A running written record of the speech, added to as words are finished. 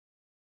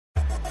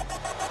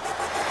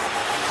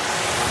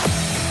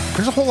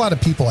There's a whole lot of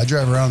people I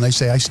drive around and they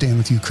say, I stand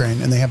with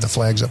Ukraine, and they have the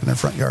flags up in their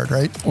front yard,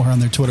 right? Or on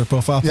their Twitter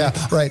profile. Yeah,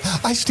 right.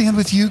 I stand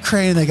with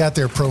Ukraine, and they got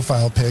their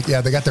profile pic.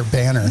 Yeah, they got their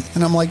banner.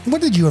 And I'm like, what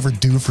did you ever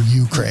do for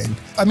Ukraine?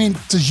 I mean,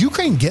 does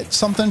Ukraine get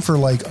something for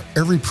like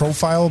every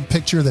profile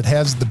picture that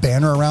has the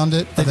banner around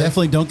it? They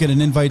definitely don't get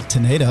an invite to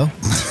NATO.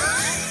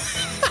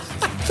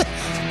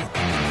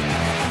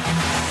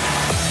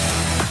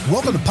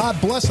 Welcome to Pod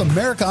Bless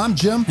America. I'm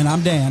Jim. And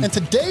I'm Dan. And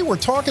today we're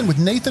talking with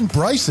Nathan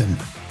Bryson.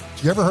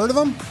 You ever heard of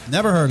him?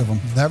 Never heard of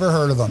him. Never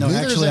heard of him. No, Neither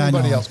actually, has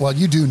anybody I know else. Well,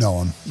 you do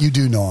know him. You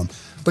do know him.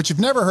 But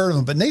you've never heard of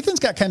him. But Nathan's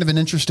got kind of an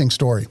interesting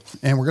story.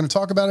 And we're going to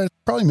talk about it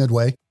probably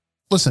midway.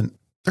 Listen,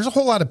 there's a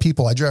whole lot of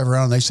people I drive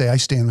around and they say, I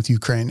stand with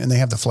Ukraine, and they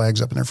have the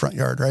flags up in their front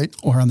yard, right?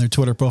 Or on their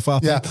Twitter profile.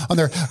 Yeah, on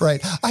their,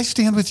 right. I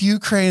stand with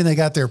Ukraine, and they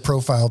got their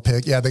profile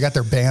pic. Yeah, they got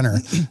their banner.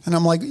 And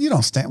I'm like, you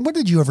don't stand. What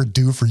did you ever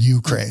do for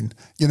Ukraine?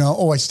 You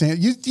know, I stand.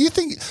 You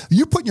think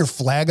you putting your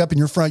flag up in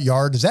your front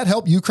yard, does that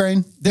help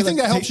Ukraine? Do you think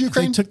that helps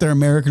Ukraine? They took their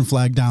American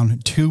flag down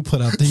to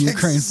put up the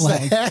Ukraine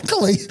flag.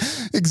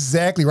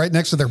 Exactly. Right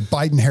next to their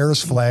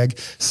Biden-Harris flag.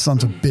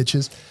 Sons of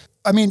bitches.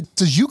 I mean,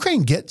 does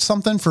Ukraine get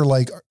something for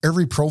like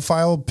every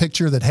profile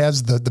picture that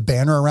has the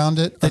banner around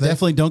it? They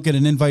definitely don't get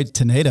an invite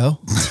to NATO.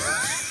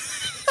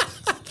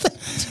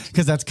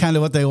 Because that's kind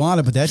of what they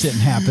wanted, but that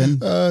didn't happen.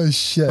 Oh,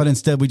 shit. But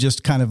instead, we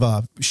just kind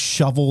of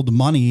shoveled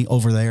money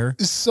over there.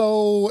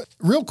 So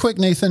real quick,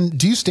 Nathan,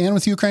 do you stand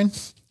with Ukraine?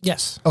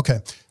 Yes.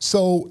 Okay.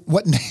 So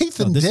what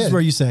Nathan did. This is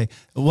where you say,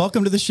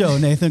 welcome to the show,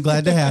 Nathan.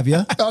 Glad to have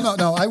you.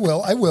 No, I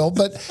will.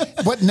 But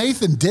what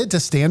Nathan did to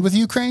stand with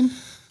Ukraine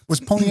was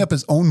pony up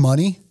his own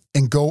money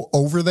and go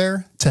over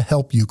there to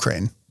help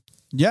Ukraine.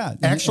 Yeah.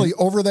 Actually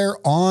over there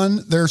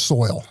on their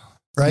soil,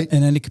 right?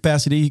 In any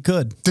capacity he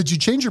could. Did you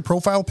change your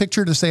profile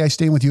picture to say I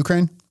stand with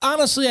Ukraine?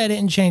 Honestly, I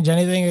didn't change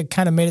anything. It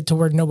kind of made it to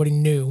where nobody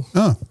knew.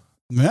 Oh.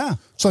 Yeah.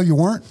 So you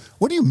weren't?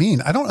 What do you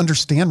mean? I don't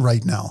understand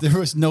right now. There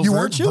was no virtue? You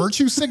weren't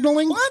virtue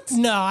signaling? What?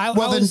 No.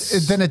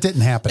 Then it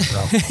didn't happen,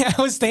 bro.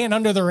 I was staying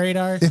under the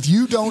radar. If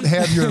you don't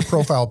have your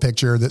profile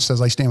picture that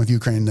says I stand with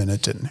Ukraine, then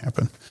it didn't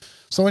happen.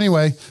 So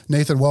anyway,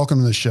 Nathan, welcome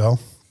to the show.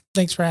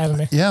 Thanks for having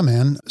me. Yeah,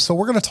 man. So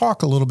we're going to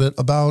talk a little bit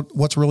about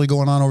what's really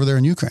going on over there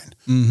in Ukraine.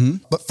 Mm-hmm.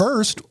 But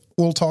first,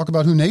 we'll talk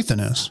about who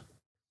Nathan is.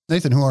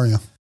 Nathan, who are you?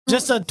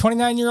 Just a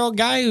 29-year-old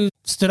guy who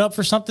stood up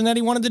for something that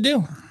he wanted to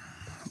do.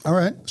 All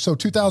right. So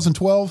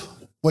 2012,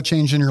 what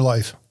changed in your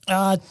life?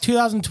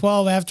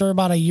 2012, after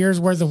about a year's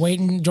worth of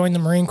waiting, joined the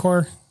Marine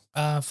Corps.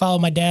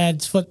 Followed my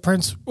dad's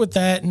footprints with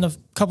that and a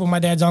couple of my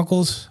dad's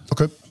uncles.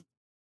 Okay.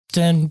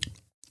 Then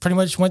pretty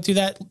much went through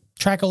that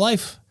track of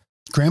life.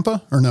 Grandpa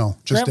or no?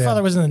 Just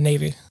Grandfather dad? was in the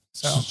Navy.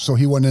 So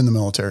he wasn't in the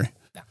military.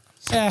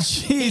 Yeah.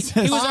 Jesus.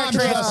 He was our I'm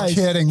just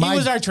kidding. He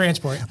was our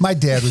transport. My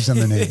dad was in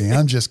the Navy.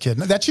 I'm just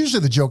kidding. That's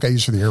usually the joke I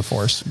use for the Air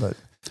Force, but.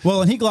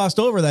 Well, and he glossed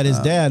over that his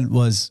dad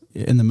was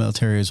in the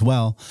military as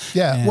well.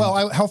 Yeah. And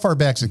well, how far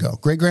back does it go?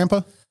 Great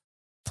grandpa?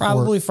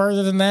 Probably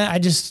further than that. I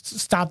just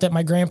stopped at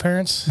my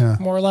grandparents,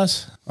 more or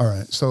less. All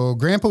right. So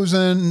grandpa was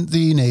in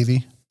the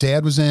Navy.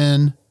 Dad was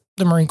in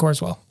the Marine Corps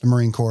as well. The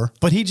Marine Corps.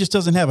 But he just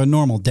doesn't have a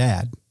normal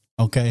dad.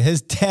 Okay.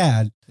 His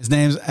dad, his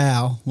name's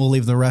Al. We'll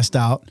leave the rest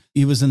out.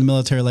 He was in the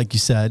military, like you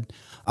said.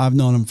 I've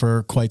known him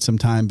for quite some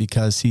time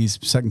because he's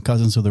second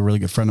cousins with a really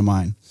good friend of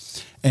mine.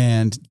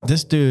 And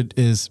this dude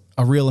is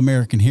a real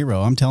American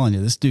hero. I'm telling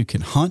you, this dude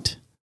can hunt.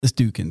 This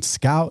dude can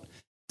scout.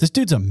 This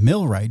dude's a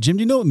millwright. Jim,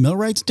 do you know what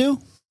millwrights do?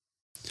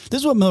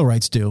 This is what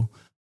millwrights do.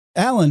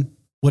 Alan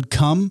would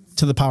come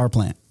to the power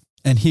plant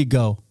and he'd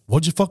go,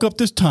 "What'd you fuck up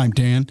this time,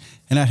 Dan?"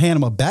 And I'd hand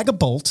him a bag of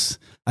bolts.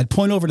 I'd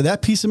point over to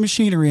that piece of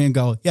machinery and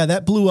go, "Yeah,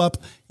 that blew up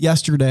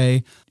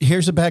yesterday.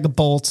 Here's a bag of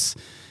bolts.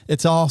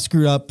 It's all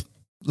screwed up.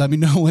 Let me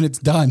know when it's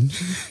done."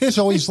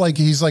 So he's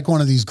like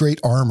one of these great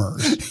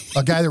armors,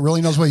 a guy that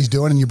really knows what he's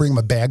doing, and you bring him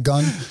a bag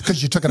gun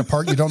because you took it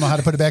apart. You don't know how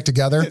to put it back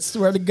together. I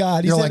swear to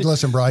God. You're like,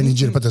 "Listen, bro, I need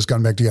you to put this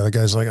gun back together." The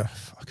guy's like, "Oh,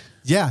 fuck."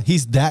 Yeah,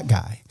 he's that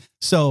guy.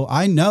 So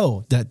I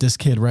know that this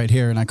kid right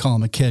here, and I call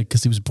him a kid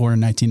because he was born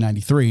in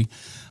 1993,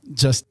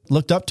 just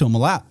looked up to him a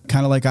lot,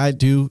 kind of like I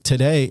do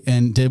today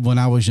and did when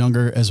I was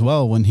younger as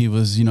well, when he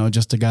was,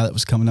 just a guy that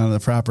was coming out of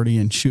the property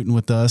and shooting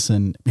with us.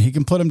 And he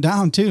can put him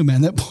down too,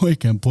 man. That boy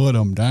can put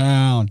him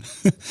down.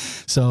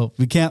 So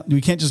we can't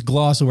just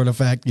gloss over the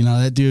fact,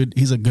 that dude,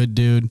 he's a good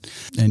dude,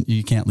 and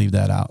you can't leave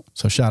that out.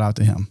 So shout out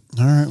to him.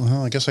 All right.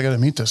 Well, I guess I got to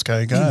meet this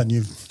guy. God,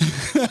 you've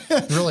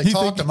really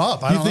talked him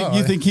up. I don't know.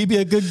 You think he'd be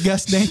a good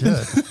guest, Nathan?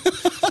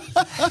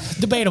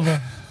 Debatable.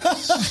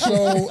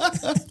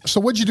 So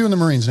what'd you do in the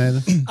Marines,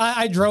 Nathan?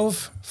 I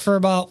drove for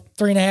about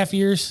 3.5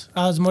 years.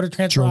 I was a motor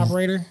transfer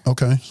operator.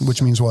 Okay.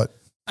 Which means what?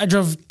 I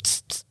drove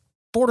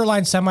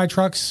borderline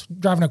semi-trucks,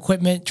 driving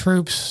equipment,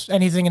 troops,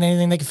 anything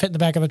they could fit in the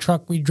back of the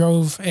truck. We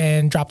drove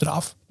and dropped it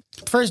off.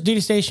 First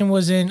duty station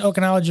was in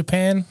Okinawa,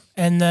 Japan.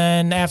 And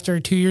then after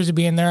 2 years of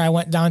being there, I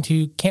went down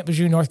to Camp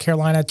Bijou, North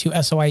Carolina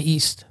to SOI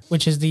East,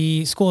 which is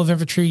the school of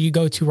infantry you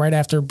go to right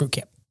after boot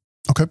camp.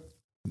 Okay.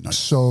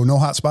 So no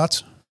hot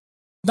spots?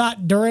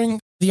 Not during.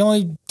 The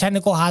only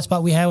technical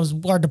hotspot we had was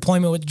our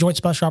deployment with the Joint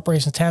Special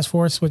Operations Task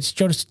Force, which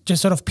just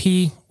sort of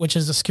P, which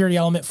is the security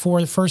element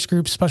for the 1st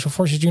Group Special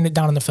Forces unit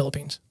down in the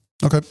Philippines.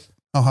 Okay.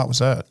 How hot was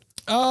that?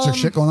 Is there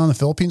shit going on in the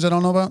Philippines I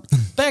don't know about?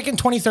 Back in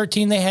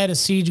 2013, they had a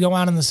siege go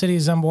on in the city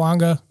of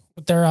Zamboanga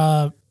with their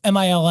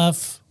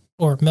MILF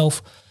or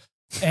MILF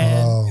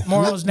and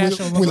Moro's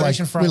National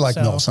Liberation Front. We like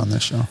MILFs on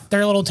this show.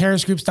 Their little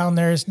terrorist groups down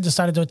there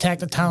decided to attack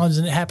the towns,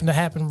 and it happened to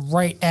happen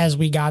right as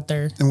we got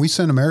there. And we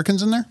sent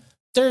Americans in there?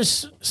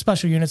 There's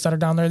special units that are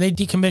down there. They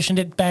decommissioned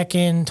it back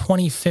in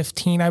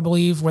 2015, I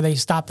believe, where they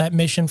stopped that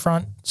mission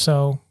front.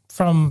 So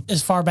from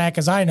as far back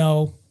as I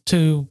know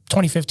to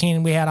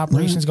 2015, we had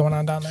operations going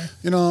on down there.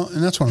 You know,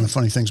 and that's one of the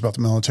funny things about the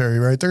military,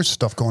 right? There's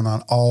stuff going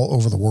on all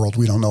over the world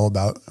we don't know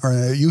about.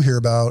 Or you hear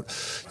about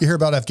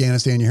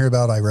Afghanistan, you hear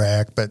about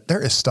Iraq, but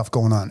there is stuff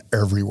going on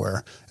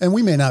everywhere. And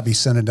we may not be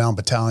sending down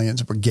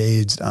battalions,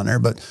 brigades down there,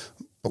 but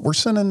we're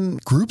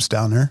sending groups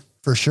down there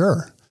for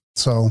sure.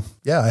 So,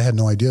 yeah, I had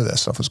no idea that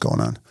stuff was going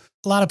on.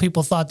 A lot of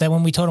people thought that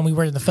when we told them we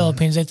were in the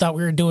Philippines, they thought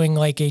we were doing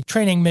like a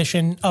training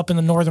mission up in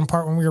the northern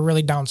part when we were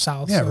really down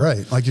south. Yeah, so.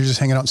 Right. Like you're just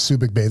hanging out in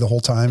Subic Bay the whole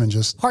time and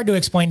just... Hard to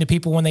explain to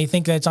people when they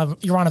think that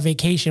you're on a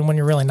vacation when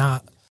you're really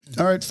not.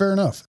 All right, fair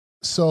enough.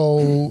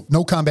 So,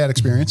 no combat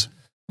experience?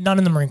 None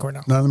in the Marine Corps,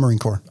 no. None in the Marine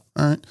Corps.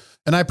 All right.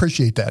 And I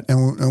appreciate that.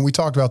 And we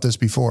talked about this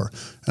before.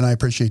 And I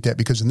appreciate that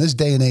because in this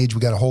day and age,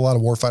 we got a whole lot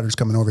of warfighters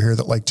coming over here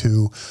that like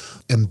to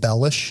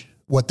embellish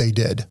what they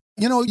did.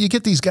 You know, you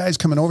get these guys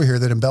coming over here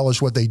that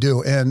embellish what they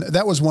do. And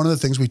that was one of the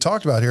things we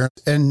talked about here.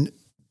 And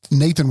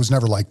Nathan was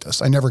never like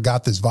this. I never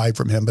got this vibe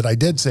from him, but I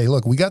did say,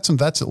 look, we got some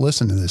vets that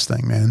listen to this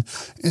thing, man,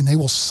 and they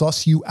will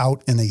suss you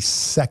out in a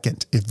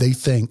second if they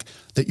think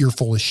that you're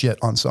full of shit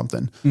on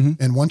something.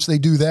 Mm-hmm. And once they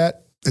do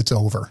that, it's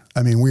over.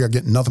 I mean, we are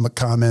getting nothing but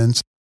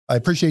comments. I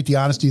appreciate the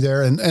honesty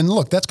there. And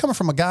look, that's coming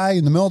from a guy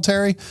in the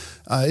military.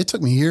 It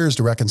took me years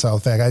to reconcile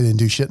the fact I didn't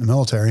do shit in the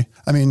military.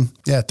 I mean,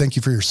 yeah, thank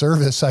you for your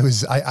service.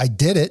 I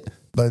did it,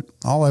 but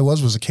all I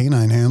was a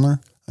canine handler.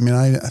 I mean,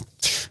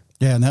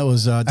 yeah, and that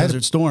was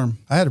Desert Storm.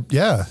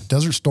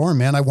 Desert Storm,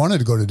 man. I wanted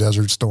to go to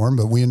Desert Storm,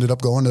 but we ended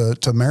up going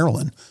to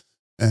Maryland.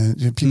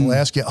 And people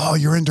ask you, oh,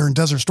 you're in during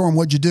Desert Storm.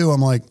 What'd you do? I'm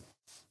like,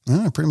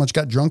 I pretty much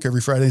got drunk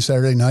every Friday,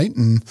 Saturday night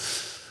and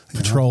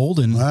patrolled.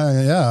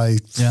 I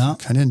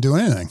didn't do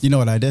anything. You know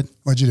what I did?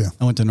 What'd you do?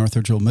 I went to North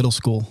Ridgeville Middle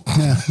School.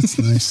 Yeah, that's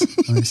nice.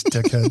 Nice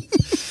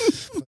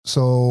dickhead.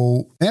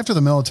 So after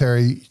the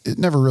military, it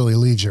never really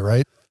leaves you,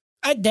 right?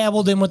 I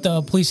dabbled in with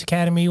the police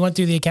academy, went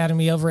through the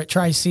academy over at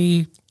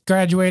Tri-C,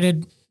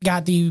 graduated,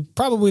 got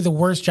probably the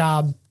worst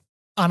job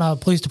on a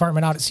police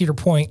department out at Cedar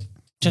Point,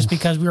 just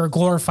because we were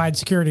glorified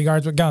security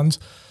guards with guns.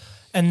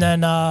 And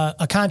then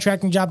a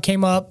contracting job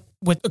came up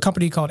with a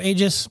company called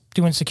Aegis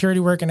doing security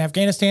work in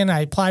Afghanistan.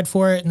 I applied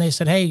for it and they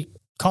said, hey,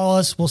 call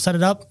us, we'll set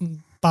it up.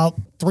 About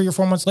 3 or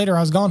 4 months later,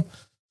 I was gone.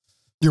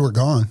 You were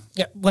gone?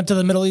 Yeah. Went to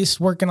the Middle East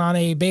working on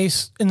a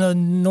base in the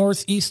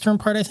northeastern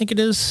part, I think it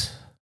is.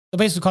 The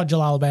base was called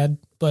Jalalabad,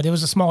 but it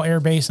was a small air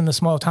base in the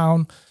small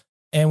town.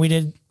 And we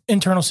did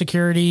internal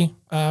security,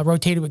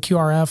 rotated with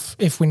QRF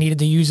if we needed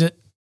to use it.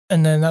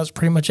 And then that was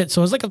pretty much it.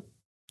 So it was like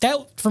that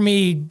for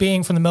me,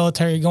 being from the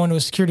military, going to a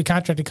security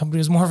contracting company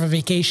was more of a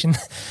vacation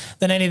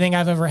than anything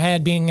I've ever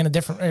had, being in a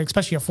different,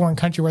 especially a foreign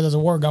country where there's a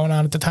war going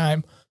on at the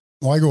time.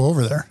 Why go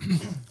over there?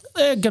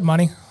 Good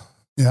money.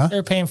 Yeah.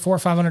 They're paying $400 or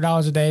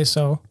 $500 a day.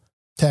 So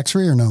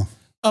tax-free or no?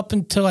 Up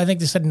until I think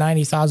they said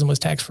 90,000 was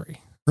tax-free.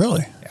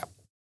 Really? Yeah.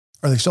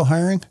 Are they still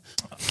hiring?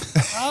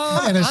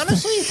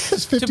 Honestly,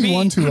 is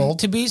 51 too old?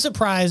 To be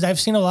surprised, I've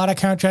seen a lot of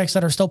contracts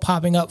that are still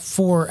popping up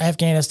for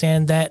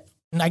Afghanistan that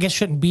I guess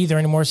shouldn't be there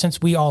anymore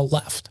since we all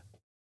left.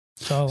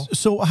 So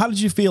how did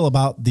you feel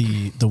about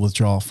the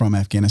withdrawal from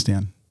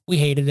Afghanistan? We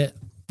hated it.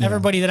 Yeah.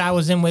 Everybody that I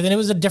was in with, and it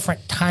was a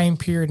different time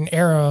period and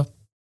era.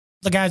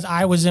 The guys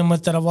I was in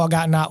with that have all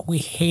gotten out, we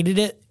hated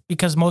it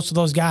because most of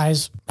those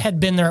guys had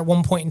been there at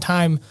one point in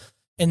time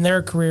in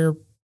their career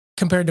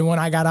compared to when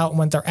I got out and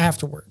went there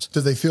afterwards.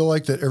 Did they feel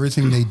like that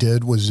everything they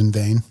did was in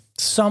vain?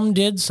 Some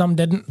did, some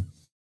didn't.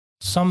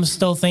 Some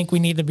still think we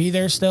need to be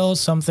there still.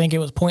 Some think it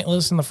was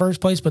pointless in the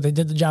first place, but they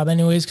did the job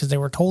anyways because they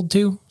were told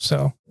to.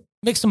 So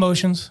mixed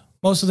emotions.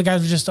 Most of the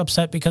guys were just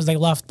upset because they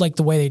left like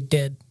the way they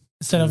did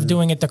instead of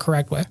doing it the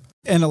correct way.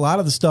 And a lot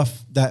of the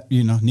stuff that,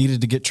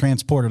 needed to get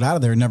transported out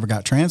of there never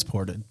got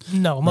transported.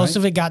 No, most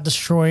of it got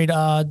destroyed.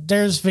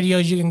 There's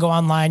videos you can go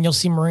online. You'll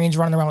see Marines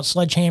running around with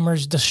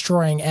sledgehammers,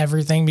 destroying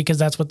everything because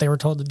that's what they were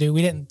told to do.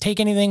 We didn't take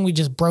anything. We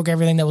just broke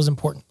everything that was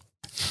important.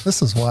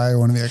 This is why I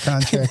want to be a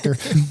contractor.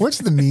 What's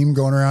the meme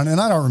going around?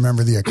 And I don't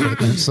remember the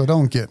equipment, so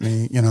don't get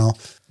me,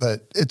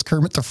 but it's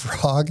Kermit the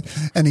Frog.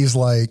 And he's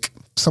like,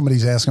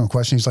 somebody's asking him a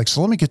question. He's like,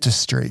 so let me get this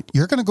straight.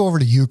 You're going to go over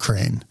to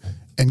Ukraine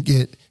and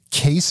get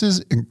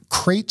cases and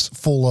crates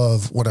full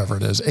of whatever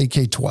it is,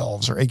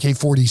 AK-12s or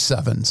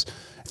AK-47s,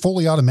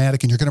 fully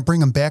automatic, and you're going to bring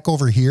them back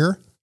over here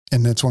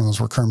And it's one of those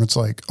where Kermit's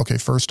like, okay,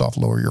 first off,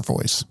 lower your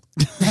voice.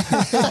 Dude,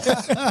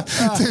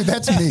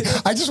 that's me.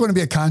 I just want to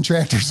be a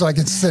contractor so I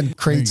can send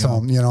crates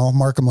home,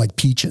 mark them like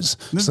peaches,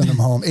 send them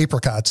home.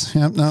 Apricots.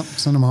 Yep, no,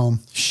 send them home.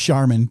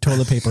 Charmin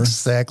toilet paper.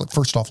 Exactly.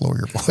 First off, lower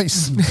your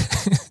voice.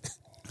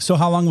 So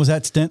how long was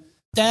that stint?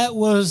 That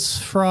was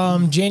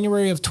from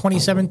January of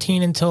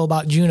 2017 until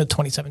about June of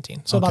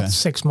 2017. So about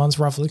 6 months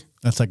roughly.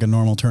 That's like a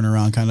normal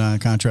turnaround kind of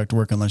contract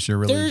work unless you're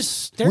really...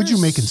 What'd you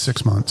make in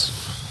 6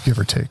 months, give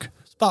or take?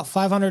 About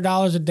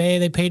 $500 a day.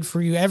 They paid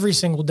for you every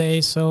single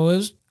day. So it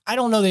was, I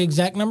don't know the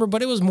exact number,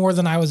 but it was more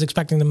than I was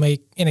expecting to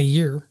make in a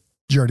year.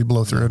 Did you already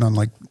blow through it on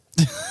like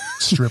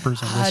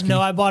strippers and whiskey?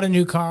 No, I bought a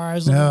new car. I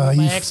was living with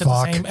my ex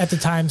at the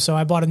time, so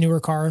I bought a newer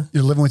car.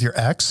 You're living with your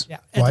ex? Yeah,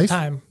 at wife? the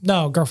time.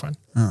 No, girlfriend.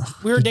 Oh.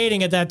 We were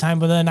dating at that time,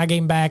 but then I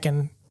came back,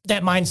 and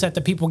that mindset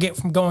that people get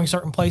from going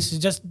certain places,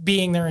 just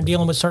being there and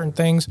dealing with certain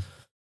things,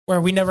 where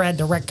we never had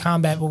direct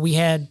combat, but we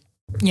had,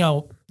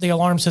 the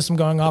alarm system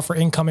going off for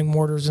incoming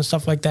mortars and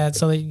stuff like that.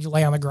 So that you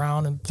lay on the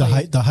ground and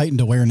the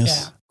heightened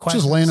awareness. Yeah,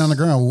 just laying on the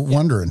ground,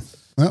 wondering,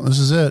 well, this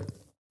is it.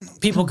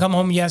 People come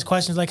home, you ask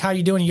questions like, how are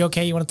you doing? You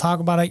okay? You want to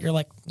talk about it? You're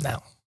like, no.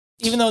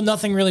 Even though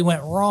nothing really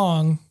went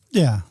wrong.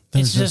 Yeah.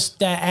 It's just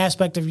that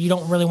aspect of you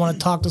don't really want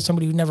to talk to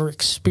somebody who never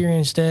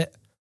experienced it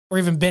or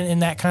even been in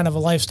that kind of a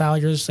lifestyle.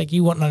 You're just like,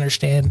 you wouldn't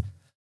understand.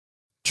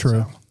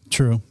 True.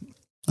 True.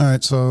 All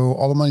right. So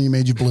all the money you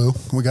made, you blew.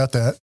 We got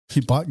that.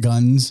 He bought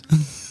guns.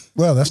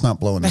 Well, that's not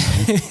blowing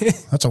money.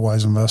 That's a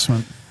wise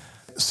investment.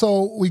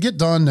 So we get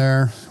done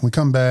there. We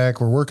come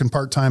back. We're working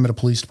part-time at a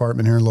police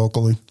department here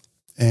locally.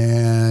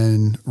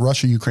 And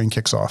Russia-Ukraine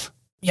kicks off.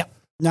 Yeah.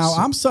 Now,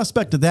 I'm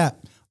suspect of that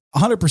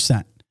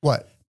 100%.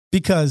 What?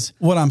 Because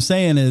what I'm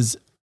saying is,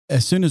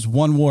 as soon as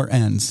one war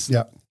ends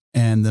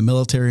and the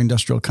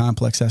military-industrial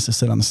complex has to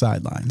sit on the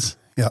sidelines,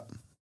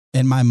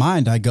 in my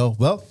mind, I go,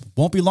 well,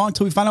 won't be long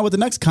till we find out what the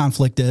next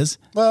conflict is.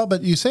 Well,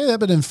 but you say that,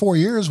 but in 4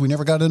 years, we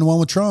never got into one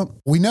with Trump.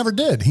 We never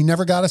did. He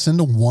never got us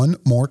into one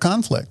more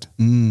conflict.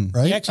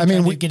 Right? He actually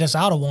tried to get us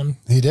out of one.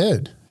 He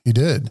did. He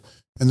did.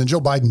 And then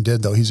Joe Biden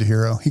did, though. He's a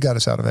hero. He got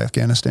us out of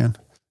Afghanistan.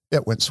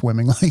 It went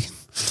swimmingly.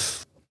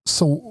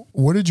 So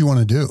what did you want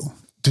to do?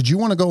 Did you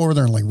want to go over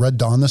there and like Red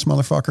Dawn this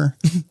motherfucker?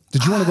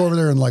 Did you want to go over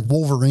there and like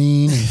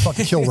Wolverine and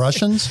fucking kill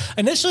Russians?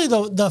 Initially,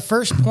 the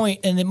first point,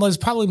 and it was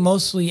probably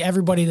mostly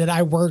everybody that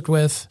I worked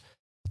with,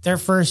 their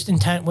first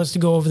intent was to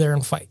go over there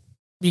and fight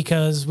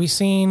because we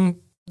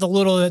seen the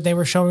little that they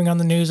were showing on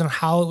the news and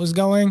how it was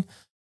going.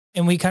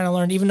 And we kind of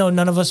learned, even though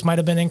none of us might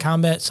have been in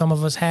combat, some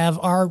of us have,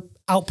 our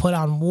output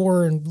on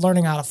war and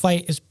learning how to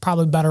fight is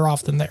probably better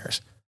off than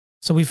theirs.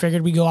 So we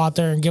figured we'd go out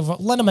there and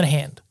lend them a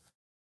hand,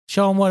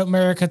 show them what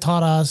America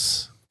taught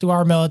us, do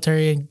our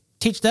military, and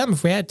teach them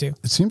if we had to.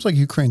 It seems like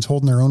Ukraine's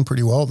holding their own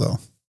pretty well, though.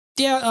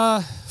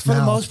 Yeah, for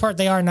the most part,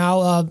 they are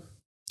now.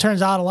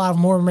 Turns out a lot of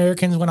more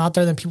Americans went out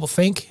there than people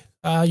think.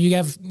 You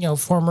have,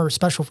 former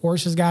special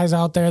forces guys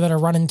out there that are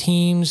running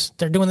teams.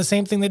 They're doing the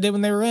same thing they did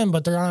when they were in,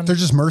 but they're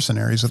just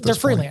mercenaries at this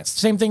point. They're freelance.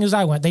 Same thing as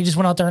I went. They just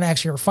went out there and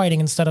actually were fighting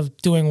instead of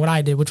doing what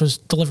I did, which was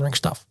delivering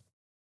stuff.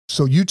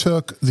 So you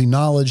took the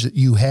knowledge that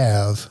you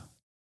have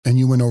and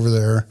you went over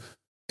there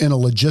in a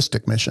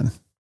logistic mission.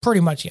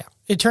 Pretty much, yeah.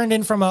 It turned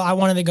in from I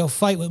wanted to go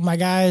fight with my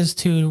guys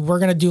to we're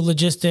going to do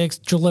logistics,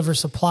 deliver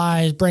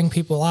supplies, bring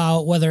people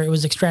out, whether it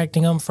was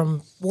extracting them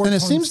from war. And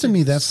it seems to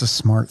me that's the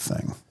smart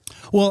thing.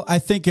 Well, I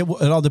think it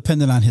all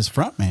depended on his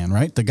front man,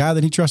 right? The guy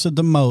that he trusted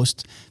the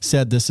most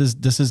said, this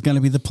is going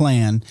to be the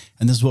plan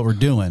and this is what we're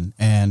doing.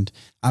 And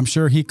I'm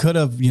sure he could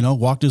have,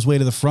 walked his way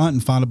to the front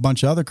and found a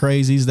bunch of other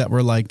crazies that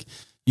were like,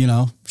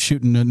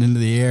 shooting it into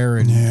the air.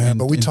 And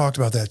but we talked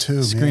about that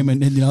too. Screaming,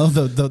 man.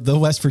 The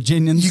West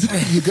Virginians.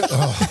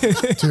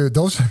 Dude,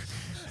 those are,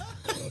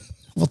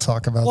 we'll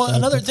talk about that. Well,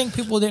 another thing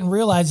people didn't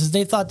realize is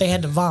they thought they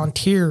had to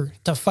volunteer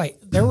to fight.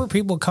 There were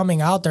people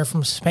coming out there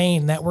from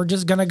Spain that were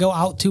just going to go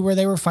out to where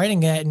they were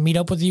fighting at and meet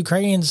up with the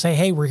Ukrainians and say,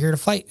 hey, we're here to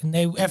fight. And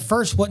they at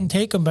first wouldn't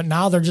take them, but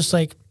now they're just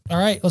like, all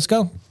right, let's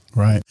go.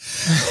 Right.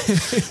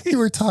 You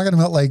were talking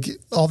about like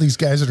all these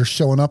guys that are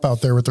showing up out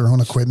there with their own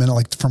equipment,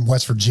 like from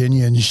West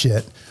Virginia and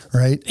shit,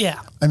 right?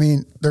 Yeah. I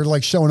mean, they're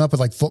like showing up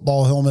with like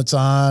football helmets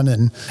on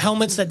and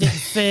helmets that didn't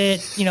fit,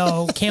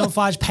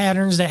 camouflage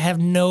patterns that have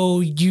no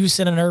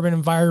use in an urban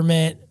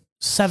environment,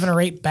 7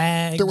 or 8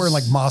 bags. They're wearing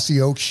like mossy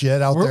oak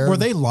shit out there. Were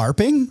they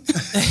LARPing?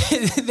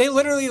 They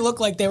literally looked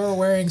like they were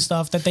wearing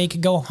stuff that they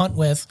could go hunt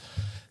with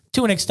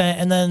to an extent.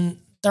 And then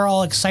they're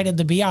all excited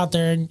to be out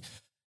there. And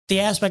the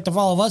aspect of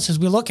all of us is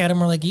we look at them,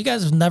 we're like, you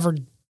guys have never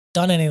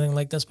done anything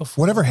like this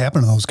before. Whatever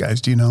happened to those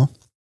guys? Do you know?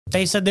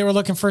 They said they were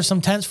looking for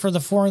some tents for the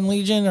Foreign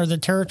Legion or the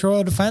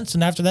Territorial Defense.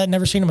 And after that,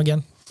 never seen them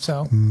again.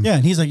 So, yeah.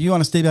 And he's like, you want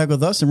to stay back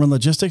with us and run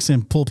logistics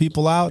and pull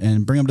people out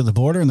and bring them to the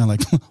border? And they're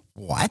like,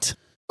 what?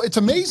 It's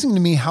amazing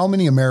to me how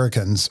many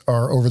Americans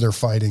are over there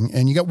fighting.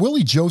 And you got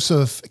Willie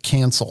Joseph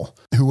Cancel,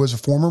 who was a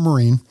former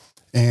Marine.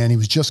 and he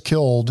was just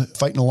killed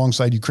fighting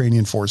alongside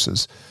Ukrainian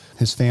forces.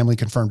 His family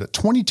confirmed it.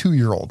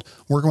 22-year-old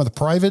working with a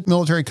private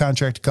military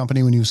contract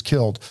company when he was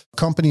killed.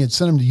 Company had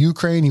sent him to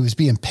Ukraine. He was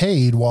being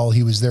paid while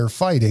he was there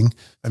fighting.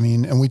 I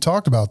mean, and we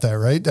talked about that,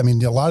 right? I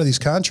mean, a lot of these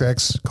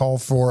contracts call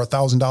for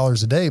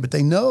 $1,000 a day, but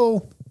they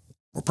know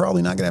we're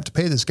probably not going to have to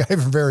pay this guy for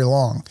very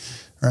long,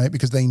 right?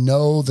 Because they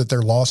know that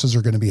their losses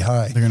are going to be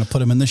high. They're going to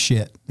put him in the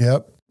shit.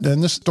 Yep.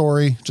 And this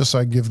story, just so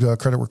I give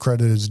credit where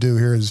credit is due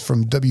here, is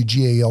from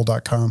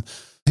WGAL.com.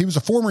 He was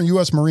a former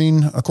U.S.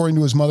 Marine, according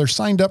to his mother,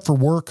 signed up for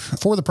work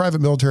for the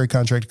private military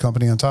contract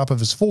company on top of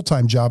his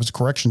full-time job as a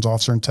corrections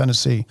officer in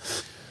Tennessee.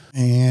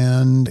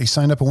 And he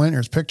signed up and went.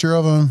 Here's a picture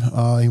of him.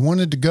 He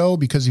wanted to go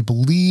because he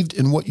believed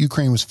in what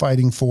Ukraine was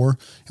fighting for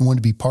and wanted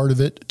to be part of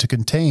it to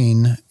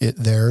contain it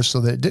there so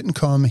that it didn't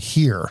come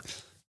here.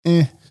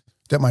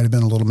 That might have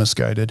been a little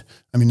misguided.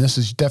 I mean, this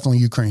is definitely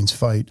Ukraine's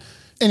fight.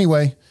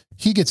 Anyway,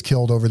 he gets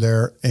killed over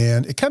there,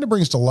 and it kind of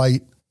brings to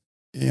light,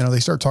 you know, they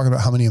start talking about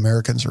how many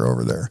Americans are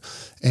over there.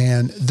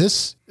 And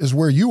this is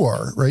where you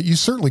are, right? You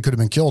certainly could have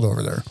been killed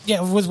over there.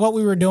 Yeah, with what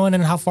we were doing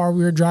and how far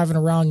we were driving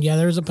around, yeah,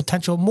 there's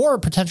more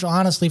potential,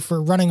 honestly,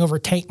 for running over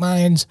tank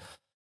mines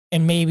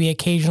and maybe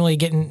occasionally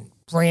getting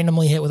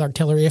randomly hit with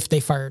artillery if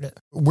they fired it.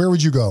 Where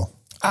would you go?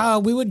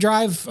 We would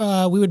drive,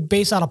 we would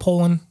base out of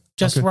Poland,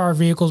 just where our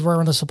vehicles were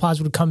when the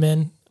supplies would come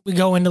in. We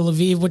go into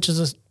Lviv, which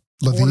is a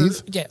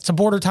Lviv? Yeah, it's a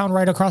border town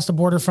right across the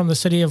border from the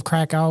city of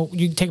Krakow.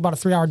 You take about a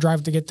 3-hour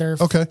drive to get there.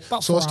 Okay,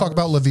 so let's talk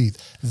about Lviv.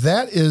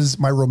 That is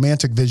my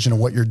romantic vision of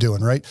what you're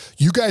doing, right?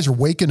 You guys are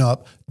waking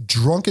up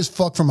drunk as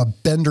fuck from a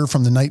bender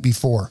from the night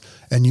before,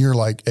 and you're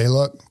like, hey,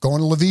 look,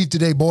 going to Lviv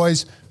today,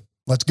 boys.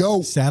 Let's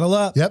go. Saddle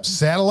up. Yep,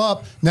 saddle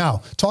up.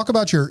 Now, talk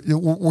about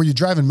were you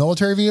driving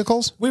military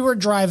vehicles? We were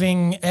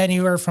driving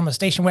anywhere from a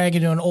station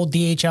wagon to an old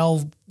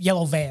DHL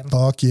yellow van.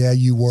 Fuck yeah,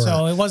 you were.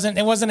 So it wasn't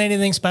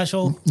anything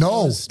special.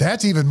 No,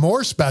 that's even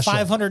more special.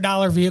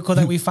 $500 vehicle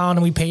that we found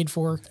and we paid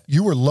for.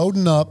 You were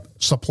loading up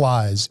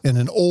supplies in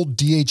an old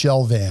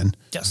DHL van.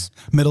 Yes.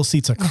 Middle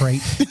seat's a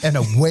crate. And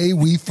away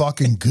we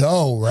fucking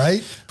go,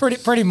 right?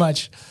 Pretty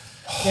much.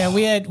 Yeah,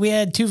 we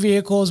had 2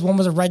 vehicles. One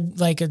was a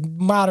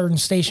modern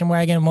station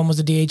wagon, and one was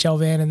a DHL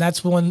van, and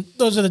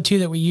those are the 2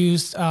 that we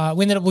used. We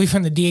ended up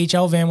leaving the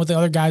DHL van with the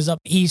other guys up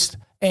east,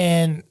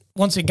 and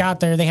once it got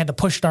there, they had to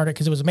push start it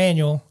because it was a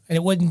manual, and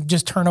it wouldn't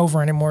just turn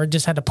over anymore. It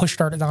just had to push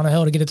start it down a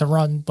hill to get it to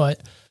run.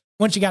 But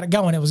once you got it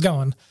going, it was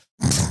going.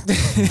 Like,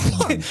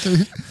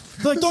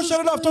 don't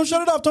shut it off! Don't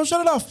shut it off! Don't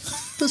shut it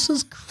off! This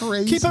is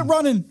crazy. Keep it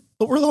running,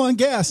 but we're low on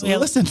gas. Yeah.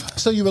 Listen.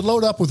 So you would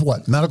load up with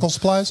what? Medical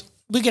supplies?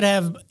 We could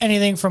have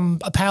anything from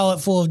a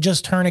pallet full of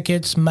just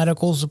tourniquets,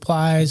 medical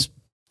supplies,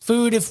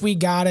 food if we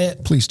got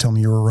it. Please tell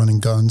me you were running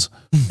guns.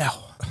 No.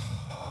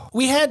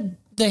 We had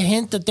the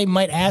hint that they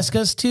might ask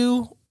us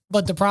to,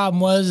 but the problem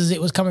was it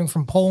was coming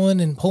from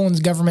Poland, and Poland's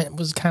government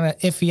was kind of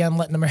iffy on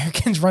letting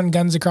Americans run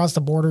guns across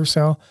the border.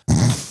 So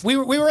we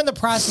were in the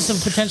process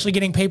of potentially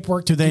getting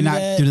paperwork. Do they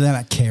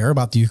not care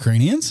about the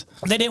Ukrainians?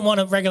 They didn't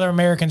want regular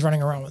Americans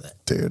running around with it.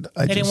 Dude,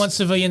 they didn't want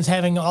civilians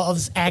having all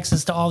this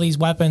access to all these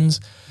weapons.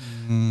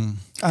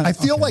 I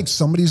feel like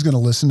somebody's going to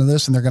listen to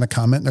this and they're going to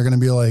comment and they're going to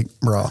be like,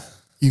 bro,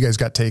 you guys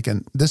got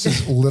taken. This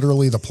is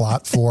literally the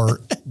plot for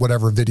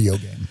whatever video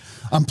game.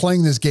 I'm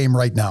playing this game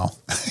right now.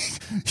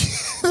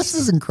 This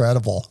is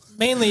incredible.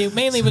 Mainly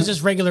it was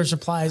just regular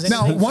supplies.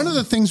 Now, one of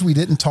the things we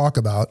didn't talk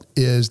about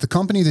is the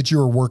company that you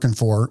were working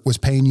for was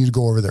paying you to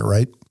go over there,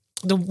 right?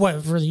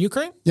 What, for the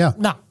Ukraine? Yeah.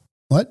 No.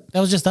 What? That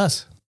was just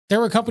us.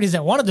 There were companies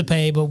that wanted to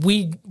pay, but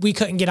we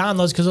couldn't get on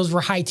those because those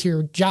were high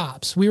tier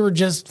jobs. We were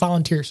just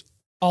volunteers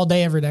all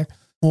day, every day.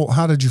 Well,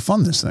 how did you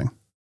fund this thing?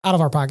 Out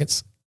of our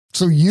pockets.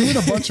 So you and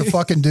a bunch of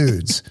fucking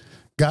dudes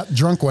got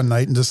drunk one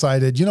night and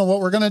decided, you know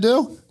what we're going to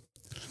do?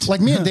 Like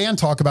me and Dan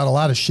talk about a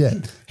lot of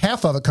shit.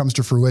 Half of it comes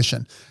to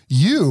fruition.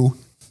 You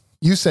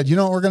said, you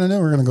know what we're going to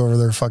do? We're going to go over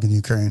there to fucking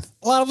Ukraine.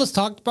 A lot of us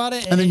talked about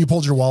it. And then you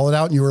pulled your wallet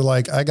out and you were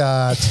like, I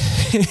got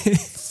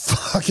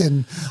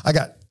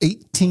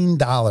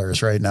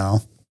 $18 right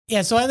now.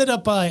 Yeah, so I ended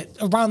up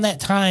around that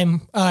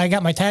time, I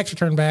got my tax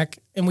return back,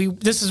 and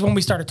this is when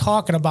we started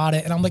talking about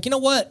it, and I'm like, you know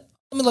what?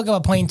 Let me look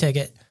up a plane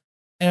ticket.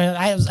 And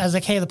I was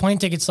like, hey, the plane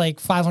ticket's like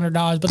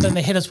 $500, but then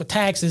they hit us with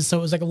taxes, so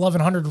it was like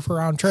 $1,100 for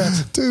round trip.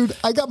 Dude,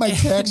 I got my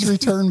tax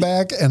return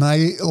back, and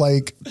I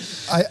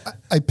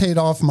paid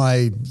off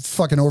my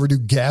fucking overdue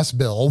gas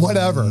bill,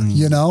 whatever,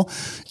 you know?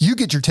 You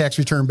get your tax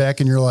return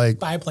back, and you're like...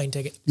 Buy a plane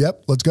ticket.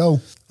 Yep, let's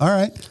go. All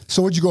right.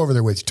 So what'd you go over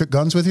there with? You took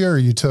guns with you, or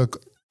you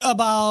took...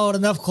 About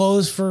enough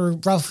clothes for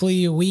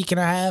roughly a week and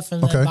a half,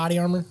 and then body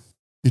armor.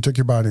 You took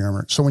your body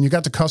armor. So when you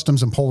got to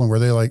customs in Poland, were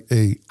they like,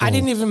 hey... I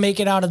didn't even make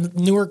it out of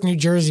Newark, New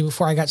Jersey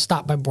before I got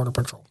stopped by Border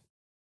Patrol.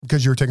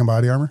 Because you were taking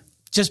body armor?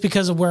 Just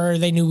because of where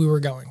they knew we were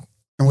going.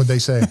 And what'd they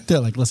say? They're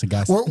like, listen,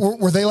 guys.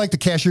 Were they like the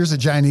cashiers at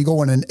Giant Eagle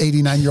when an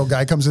 89-year-old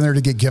guy comes in there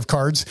to get gift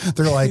cards?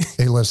 They're like,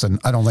 hey, listen,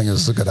 I don't think this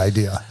is a good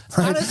idea.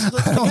 Right?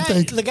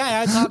 Honestly, the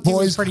guy I talked to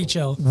was pretty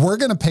chill. We're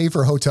going to pay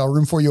for a hotel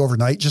room for you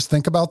overnight. Just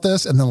think about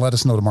this and then let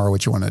us know tomorrow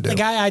what you want to do. The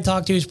guy I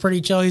talked to is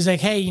pretty chill. He's like,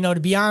 hey, to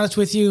be honest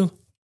with you,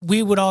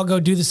 we would all go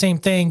do the same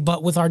thing,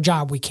 but with our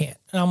job, we can't.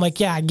 And I'm like,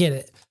 yeah, I get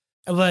it.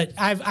 But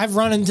I've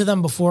run into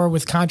them before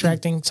with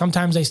contracting.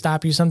 Sometimes they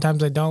stop you,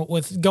 sometimes they don't.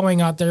 With going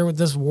out there with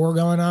this war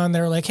going on,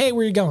 they're like, hey,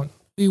 where you going?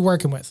 Who you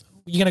working with?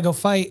 You gonna go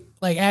fight?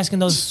 Like asking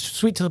those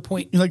sweet to the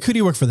point. You're like, who do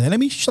you work for? The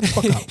enemy? Shut the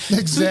fuck up.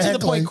 Exactly. Sweet to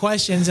the point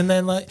questions, and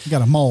then like You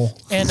got a mole.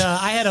 and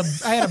I had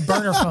a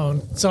burner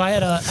phone, so I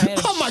had a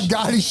Oh my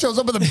God, he shows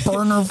up with a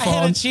burner I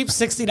had a phone. cheap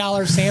 $60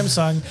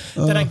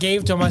 Samsung that I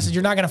gave to him. I said,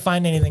 you're not gonna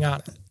find anything on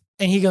it,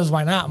 and he goes,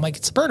 why not? I'm like,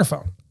 it's a burner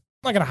phone. I'm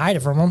not gonna hide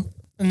it from him.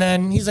 And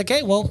then he's like,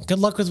 hey, well, good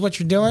luck with what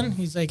you're doing.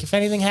 He's like, if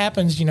anything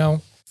happens, you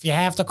know, if you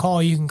have to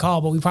call, you can call,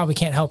 but we probably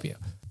can't help you.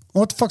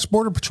 What the fuck's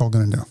Border Patrol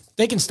going to do?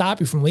 They can stop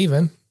you from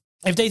leaving.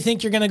 If they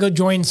think you're going to go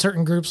join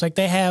certain groups, like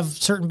they have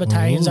certain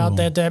battalions out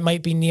there that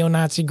might be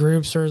neo-Nazi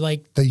groups or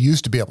like. They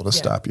used to be able to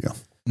stop you.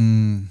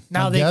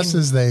 Now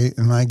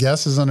My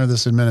guess is under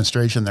this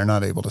administration, they're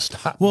not able to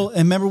stop. Well, and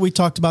remember we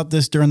talked about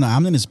this during the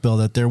omnibus bill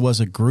that there was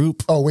a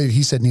group. Oh, wait,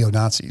 he said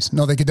neo-Nazis.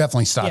 No, they could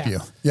definitely stop you.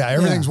 Yeah,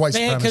 everything's white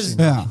supremacy.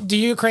 Because the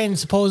Ukraine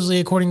supposedly,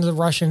 according to the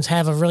Russians,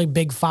 have a really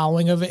big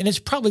following of it. And it's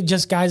probably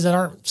just guys that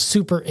aren't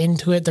super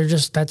into it. They're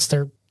just, that's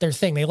their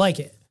thing. They like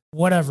it.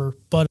 Whatever.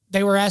 But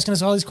they were asking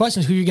us all these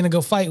questions. Who are you going to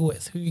go fight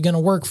with? Who are you going to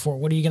work for?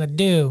 What are you going to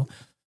do?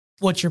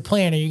 What's your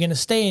plan? Are you going to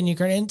stay in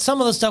Ukraine? And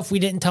some of the stuff we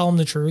didn't tell them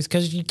the truth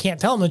because you can't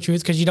tell them the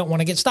truth because you don't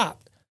want to get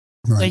stopped.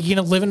 Right. Like, you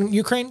know, live in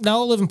Ukraine?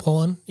 No, live in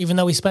Poland, even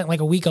though we spent like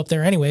a week up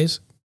there anyways.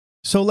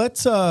 So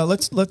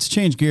let's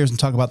change gears and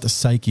talk about the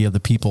psyche of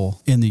the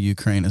people in the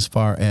Ukraine as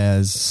far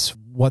as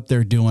what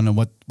they're doing and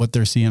what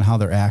they're seeing, how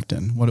they're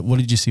acting. What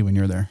did you see when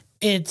you were there?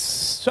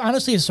 It's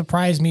honestly, it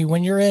surprised me.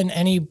 When you're in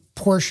any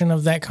portion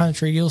of that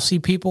country, you'll see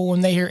people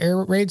when they hear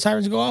air raid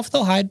sirens go off,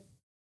 they'll hide.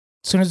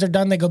 As soon as they're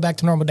done, they go back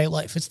to normal day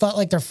life. It's not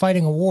like they're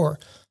fighting a war.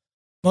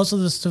 Most of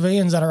the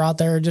civilians that are out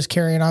there are just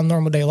carrying on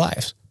normal day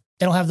lives.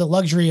 They don't have the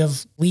luxury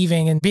of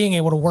leaving and being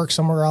able to work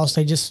somewhere else.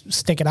 They just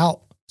stick it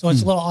out. So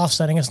it's a little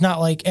offsetting. It's not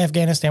like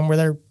Afghanistan where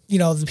they're, you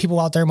know, the people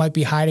out there might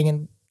be hiding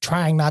and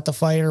trying not to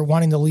fight or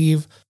wanting to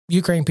leave.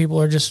 Ukraine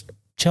people are just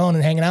chilling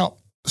and hanging out.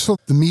 So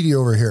the media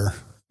over here,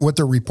 what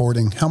they're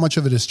reporting, how much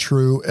of it is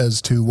true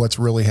as to what's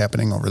really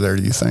happening over there,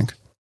 do you think?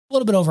 A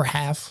little bit over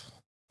half.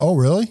 Oh,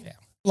 really? Yeah.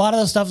 A lot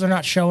of the stuff they're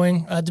not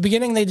showing. At the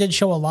beginning, they did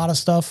show a lot of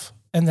stuff.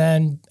 And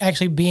then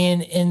actually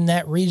being in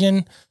that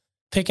region,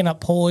 picking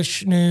up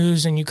Polish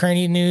news and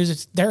Ukrainian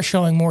news, they're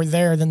showing more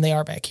there than they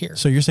are back here.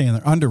 So you're saying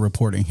they're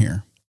underreporting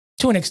here?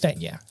 To an extent,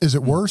 yeah. Is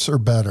it worse or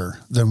better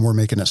than we're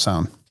making it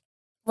sound?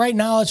 Right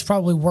now, it's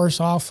probably worse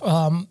off.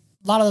 A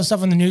lot of the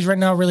stuff in the news right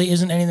now really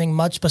isn't anything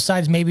much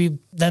besides maybe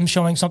them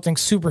showing something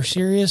super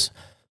serious.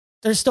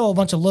 There's still a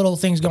bunch of little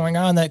things going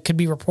on that could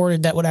be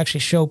reported that would actually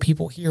show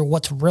people here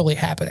what's really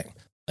happening.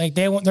 Like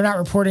they're not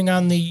reporting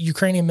on the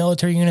Ukrainian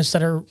military units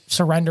that are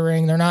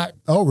surrendering. They're not.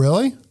 Oh,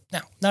 really? No,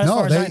 not as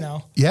far as I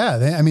know. Yeah,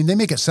 they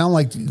make it sound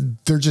like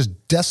they're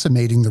just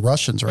decimating the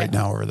Russians right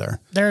now over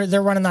there.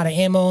 They're running out of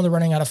ammo. They're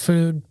running out of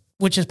food,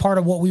 which is part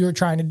of what we were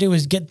trying to do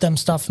is get them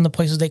stuff from the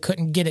places they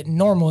couldn't get it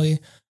normally,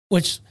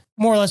 which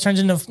more or less turns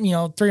into, you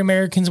know, 3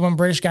 Americans, 1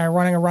 British guy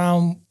running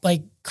around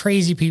like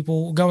crazy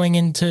people going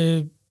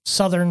into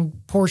southern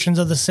portions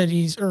of the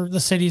cities or the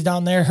cities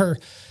down there or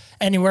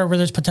anywhere where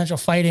there's potential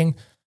fighting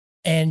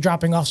and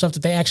dropping off stuff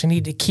that they actually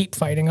need to keep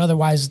fighting.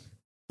 Otherwise,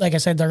 like I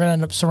said, they're going to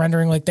end up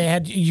surrendering. Like they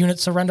had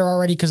units surrender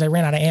already because they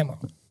ran out of ammo.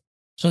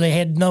 So they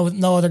had no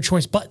other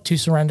choice but to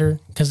surrender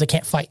because they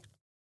can't fight.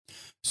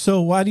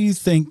 So why do you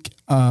think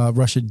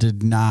Russia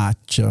did not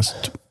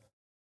just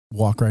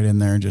walk right in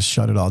there and just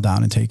shut it all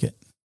down and take it?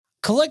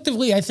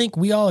 Collectively, I think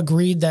we all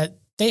agreed that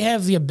they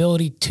have the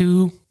ability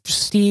to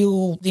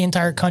steal the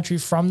entire country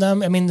from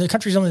them. I mean, the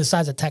country's only the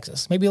size of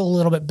Texas, maybe a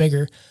little bit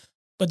bigger,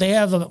 but they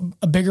have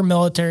a bigger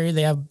military.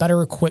 They have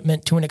better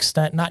equipment to an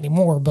extent, not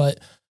anymore, but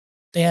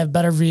they have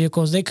better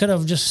vehicles. They could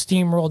have just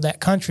steamrolled that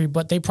country,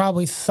 but they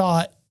probably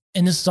thought,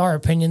 and this is our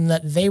opinion,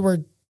 that they were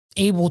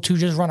able to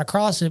just run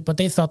across it, but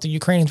they thought the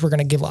Ukrainians were going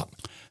to give up.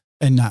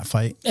 And not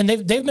fight. And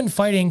they've been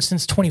fighting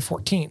since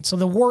 2014. So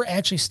the war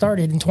actually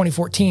started in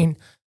 2014.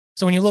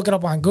 So when you look it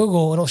up on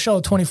Google, it'll show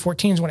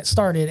 2014 is when it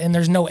started, and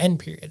there's no end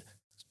period.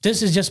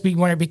 This is just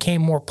when it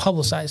became more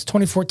publicized.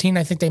 2014,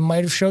 I think they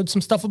might have showed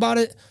some stuff about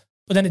it,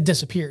 but then it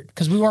disappeared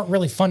because we weren't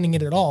really funding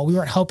it at all. We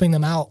weren't helping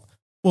them out.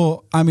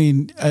 Well, I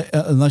mean,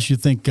 unless you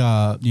think,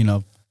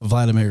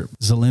 Vladimir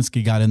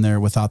Zelensky got in there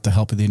without the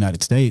help of the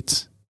United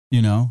States,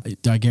 you know,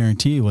 I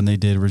guarantee you when they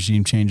did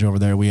regime change over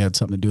there, we had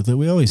something to do with it.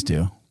 We always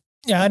do.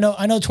 Yeah, I know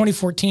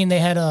 2014, they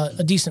had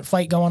a decent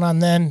fight going on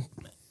then,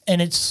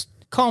 and it's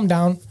calmed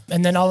down.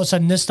 And then all of a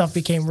sudden, this stuff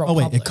became real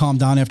public. It calmed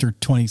down after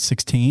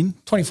 2016?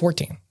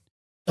 2014.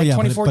 Like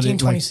 2014,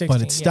 2016.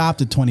 But it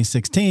stopped at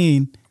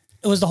 2016.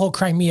 It was the whole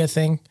Crimea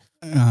thing.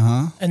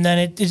 Uh-huh. And then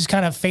it just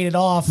kind of faded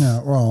off.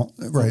 Yeah, well,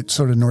 right.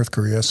 So did North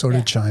Korea. So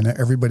did China.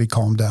 Everybody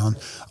calmed down.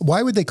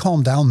 Why would they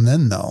calm down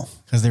then, though?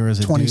 Because there was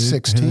a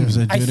 2016. There was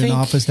a dude in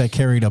office that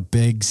carried a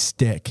big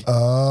stick.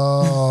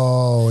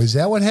 Oh, is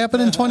that what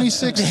happened in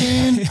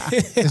 2016?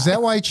 Is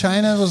that why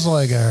China was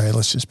like, all right,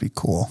 let's just be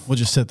cool? We'll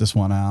just sit this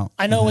one out.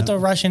 I know with the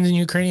Russians and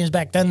Ukrainians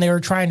back then, they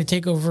were trying to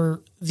take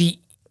over the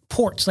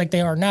ports like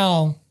they are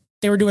now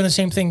they were doing the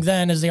same thing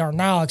then as they are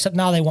now, except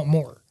now they want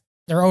more.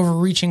 They're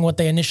overreaching what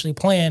they initially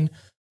planned.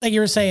 Like you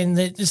were saying,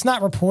 that it's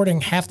not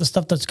reporting half the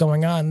stuff that's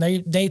going on.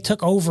 They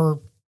took over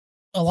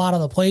a lot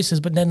of the places,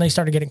 but then they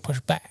started getting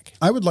pushed back.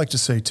 I would like to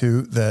say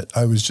too that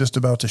I was just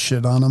about to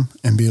shit on them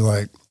and be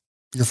like,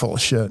 "You're full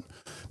of shit,"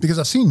 because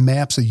I've seen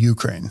maps of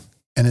Ukraine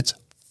and it's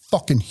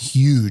fucking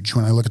huge.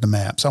 When I look at the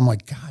maps, I'm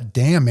like, "God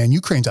damn, man,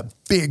 Ukraine's a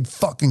big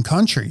fucking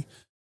country."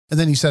 And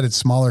then he said it's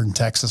smaller than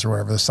Texas or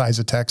whatever, the size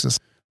of Texas.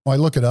 Well, I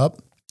look it up.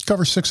 It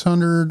covers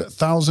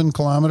 600,000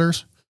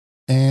 kilometers,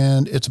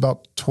 and it's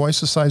about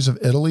twice the size of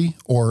Italy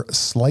or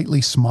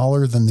slightly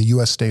smaller than the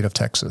U.S. state of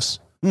Texas.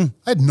 I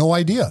had no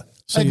idea.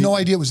 I had no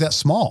idea it was that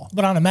small.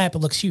 But on a map, it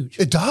looks huge.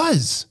 It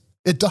does.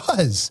 It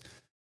does.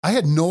 I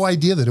had no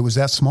idea that it was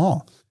that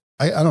small.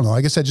 I don't know.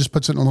 I guess that just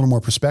puts it in a little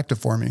more perspective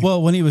for me.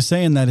 Well, when he was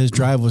saying that his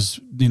drive was,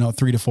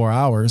 3 to 4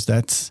 hours,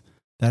 that's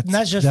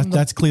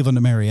Cleveland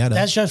to Marietta.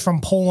 That's just from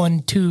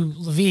Poland to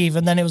Lviv.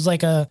 And then it was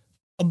like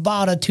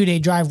about a 2-day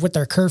drive with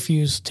their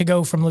curfews to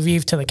go from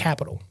Lviv to the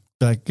capital.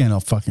 Like,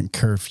 fucking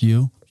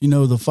curfew. You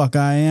know who the fuck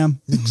I am?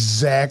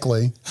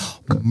 Exactly.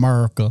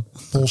 America.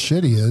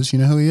 Bullshit he is. You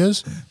know who he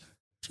is?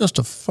 Just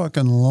a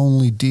fucking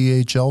lonely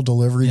DHL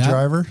delivery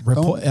driver.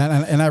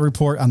 And I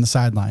report on the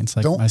sidelines.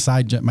 Like my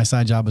side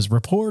job is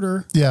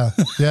reporter. Yeah.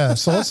 Yeah.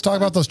 So let's talk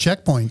about those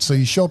checkpoints. So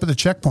you show up at the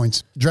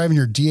checkpoints, driving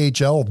your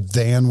DHL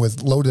van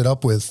loaded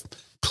up with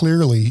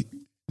clearly.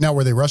 Now,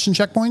 were they Russian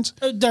checkpoints?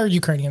 They're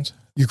Ukrainians.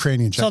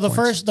 Ukrainian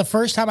checkpoints. So the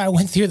first time I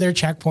went through their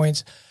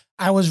checkpoints,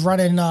 I was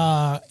running in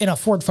a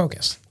Ford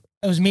Focus.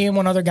 It was me and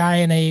one other guy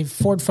in a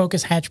Ford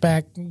Focus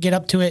hatchback. Get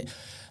up to it.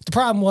 The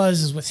problem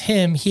is with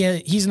him,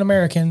 he's an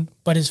American,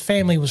 but his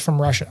family was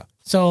from Russia.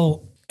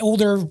 So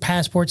older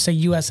passports say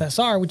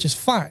USSR, which is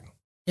fine.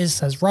 His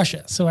says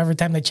Russia. So every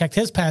time they checked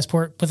his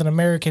passport with an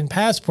American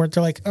passport,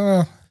 they're like,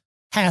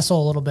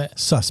 hassle a little bit.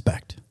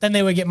 Suspect. Then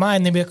they would get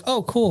mine. They'd be like,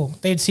 oh, cool.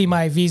 They'd see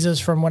my visas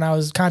from when I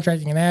was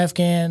contracting in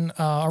Afghan,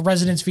 a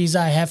residence visa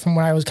I have from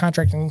when I was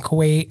contracting in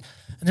Kuwait.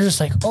 And they're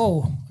just like,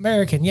 oh,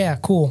 American. Yeah,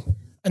 cool.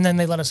 And then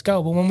they let us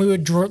go. But when we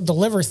would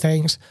deliver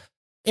things,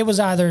 it was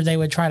either they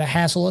would try to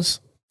hassle us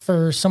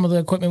for some of the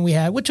equipment we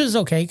had, which is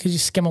okay because you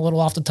skim a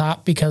little off the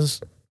top because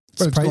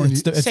it's going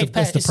to the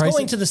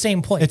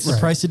same place. It's the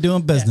price of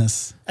doing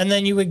business. Yeah. And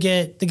then you would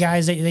get the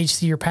guys that they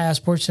see your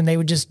passports and they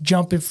would just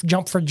jump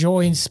for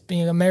joy and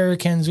speak,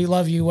 Americans, we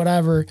love you,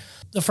 whatever.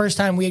 The first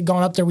time we had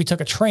gone up there, we took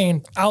a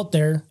train out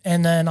there.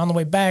 And then on the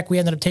way back, we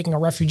ended up taking a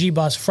refugee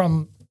bus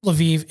from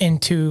Lviv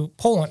into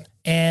Poland.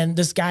 And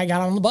this guy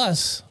got on the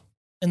bus.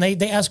 And they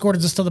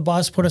escorted us to the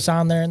bus, put us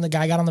on there, and the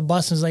guy got on the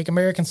bus and was like,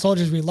 American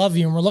soldiers, we love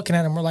you. And we're looking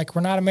at him. We're like,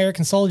 we're not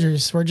American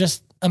soldiers. We're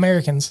just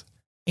Americans.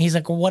 And he's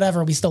like, well,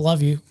 whatever. We still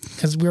love you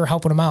because we were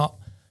helping him out,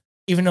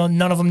 even though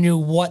none of them knew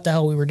what the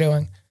hell we were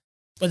doing.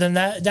 But then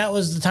that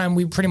was the time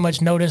we pretty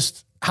much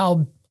noticed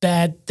how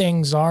bad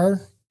things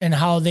are and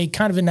how they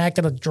kind of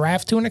enacted a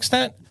draft to an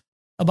extent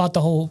about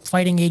the whole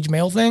fighting age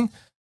male thing.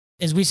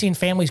 Is we seen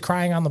families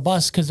crying on the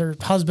bus because their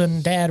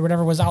husband, dad,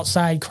 whatever, was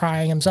outside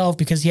crying himself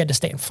because he had to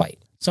stay and fight.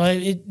 So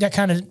that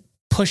kind of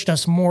pushed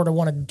us more to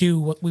want to do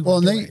what we were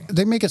doing. Well, and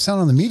they make it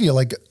sound on the media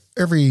like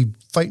every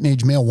fighting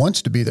age male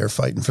wants to be there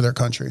fighting for their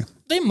country.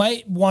 They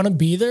might want to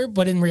be there,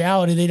 but in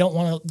reality, they don't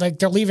want to, like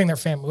they're leaving their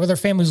family or their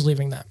family's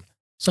leaving them.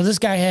 So this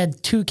guy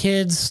had 2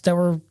 kids that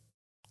were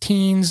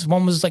teens.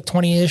 One was like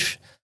 20-ish.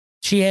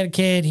 She had a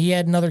kid. He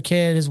had another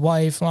kid, his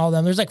wife and all of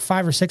them. There's like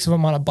 5 or 6 of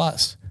them on a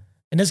bus.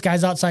 And this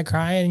guy's outside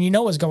crying and you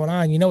know what's going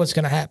on. You know what's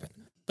going to happen.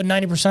 But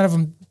 90% of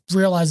them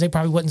realize they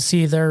probably wouldn't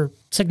see their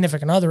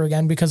significant other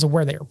again because of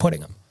where they were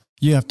putting them.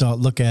 You have to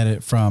look at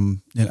it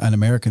from an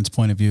American's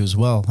point of view as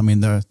well. I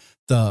mean,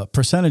 the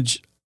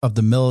percentage of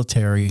the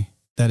military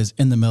that is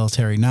in the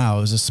military now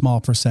is a small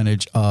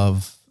percentage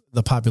of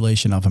the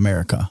population of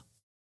America.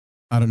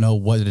 I don't know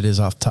what it is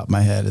off the top of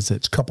my head. It's a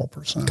couple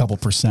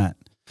percent.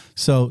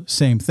 So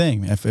same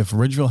thing. If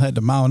Ridgeville had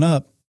to mount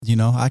up,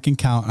 I can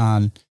count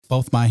on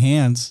both my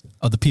hands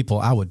of the people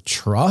I would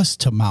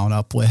trust to mount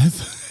up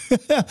with.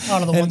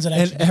 Out of the ones that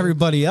and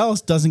everybody else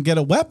doesn't get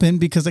a weapon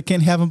because I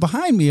can't have them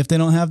behind me if they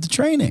don't have the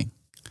training.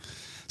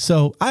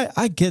 So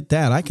I get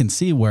that. I can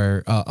see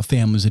where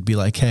families would be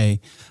like, hey,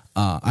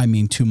 I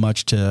mean too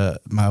much to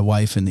my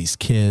wife and these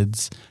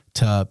kids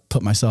to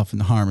put myself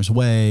in harm's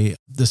way.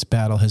 This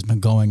battle has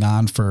been going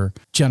on for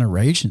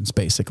generations,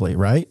 basically,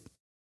 right?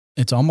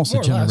 It's almost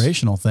more a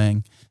generational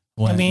thing.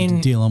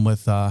 When dealing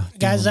with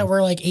guys that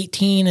were like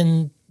 18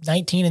 and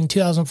 19 in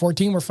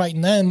 2014 were fighting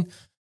then.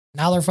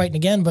 Now they're fighting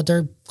again, but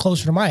they're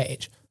closer to my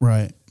age.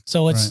 Right.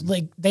 So it's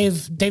like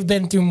they've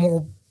been through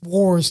more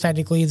wars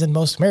technically than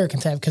most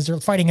Americans have because they're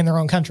fighting in their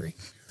own country,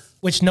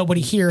 which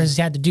nobody here has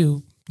had to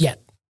do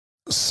yet.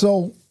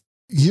 So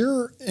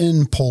you're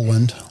in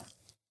Poland.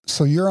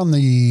 So you're on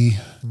the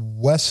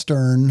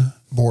western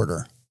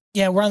border.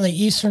 Yeah, we're on the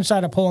eastern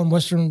side of Poland,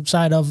 western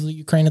side of the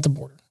Ukraine at the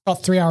border.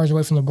 About 3 hours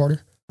away from the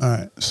border. All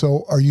right.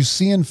 So are you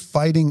seeing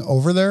fighting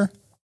over there?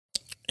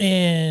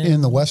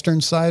 in the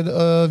western side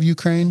of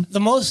Ukraine? The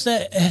most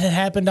that had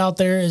happened out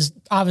there is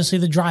obviously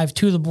the drive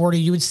to the border.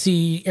 You would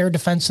see air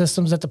defense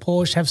systems that the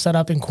Polish have set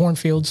up in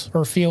cornfields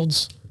or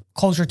fields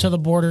closer to the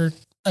border.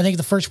 I think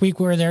the first week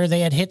we were there, they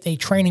had hit a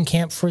training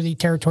camp for the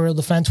territorial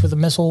defense with a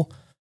missile.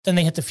 Then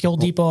they hit the fuel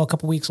depot a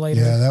couple weeks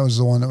later. Yeah, that was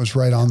the one that was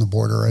right on the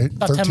border, right?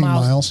 About 13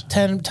 miles.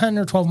 10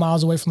 or 12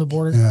 miles away from the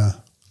border. Yeah.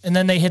 And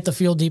then they hit the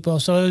fuel depot.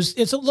 So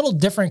it's a little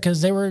different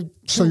because they were.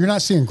 So you're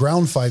not seeing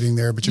ground fighting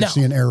there, but you're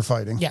seeing air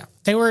fighting. Yeah.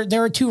 They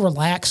were too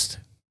relaxed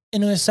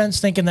in a sense,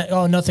 thinking that,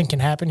 oh, nothing can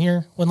happen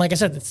here. When, like I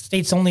said, the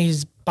state's only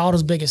is about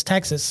as big as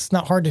Texas. It's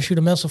not hard to shoot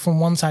a missile from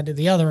one side to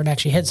the other and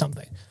actually hit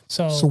something.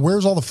 So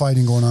where's all the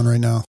fighting going on right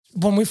now?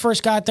 When we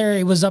first got there,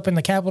 it was up in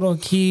the capital of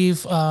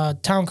Kyiv,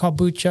 town called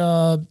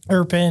Bucha,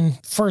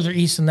 Irpin, further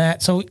east than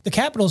that. So the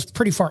capital is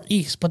pretty far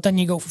east, but then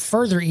you go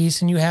further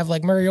east and you have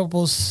like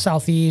Mariupol's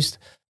southeast.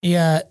 You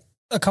got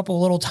a couple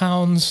little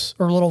towns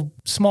or little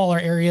smaller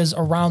areas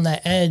around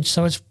that edge.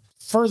 So it's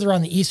further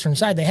on the eastern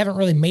side. They haven't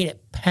really made it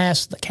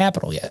past the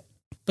capital yet,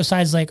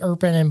 besides like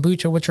Irpin and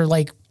Bucha, which are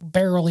like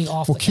barely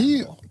off the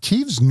capital.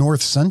 Kyiv's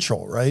north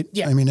central, right?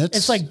 Yeah. I mean,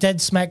 it's like dead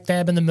smack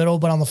dab in the middle,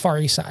 but on the far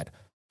east side.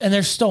 And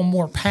there's still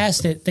more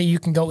past it that you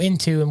can go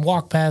into and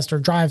walk past or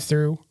drive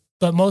through.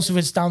 But most of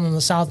it's down in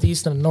the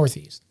southeast and the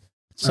northeast.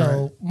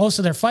 So most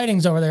of their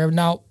fighting's over there.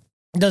 Now,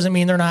 it doesn't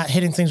mean they're not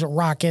hitting things with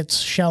rockets,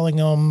 shelling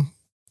them,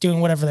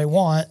 doing whatever they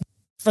want.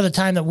 For the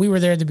time that we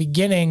were there at the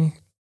beginning,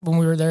 when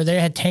we were there, they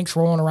had tanks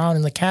rolling around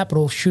in the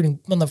capital,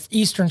 shooting on the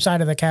eastern side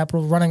of the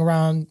capital, running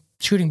around,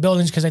 shooting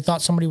buildings because they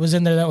thought somebody was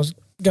in there that was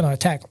going to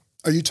attack.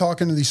 Are you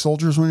talking to these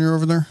soldiers when you're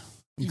over there?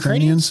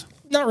 Ukrainians?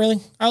 Not really.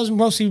 I was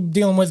mostly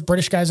dealing with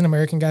British guys and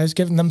American guys,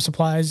 giving them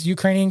supplies.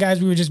 Ukrainian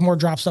guys, we would just more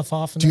drop stuff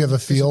off. And do you have a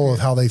feel of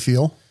how they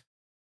feel?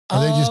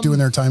 Are they just doing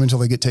their time until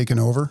they get taken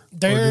over? Or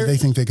do they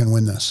think they can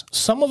win this?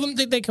 Some of them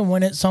think they can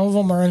win it. Some of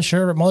them are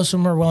unsure, but most of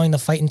them are willing to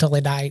fight until they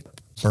die.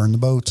 Burn the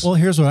boats. Well,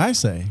 here's what I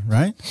say,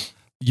 right?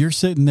 You're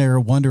sitting there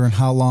wondering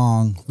how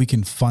long we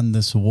can fund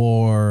this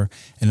war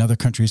and other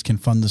countries can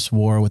fund this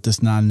war with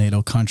this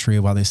non-NATO country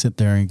while they sit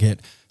there and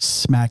get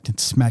smacked and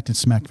smacked and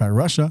smacked by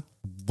Russia.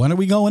 When are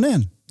we going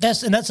in?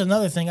 That's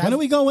another thing. When are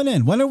we going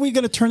in? When are we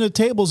going to turn the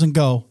tables and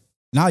go,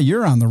 now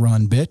you're on the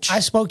run, bitch? I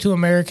spoke to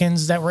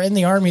Americans that were in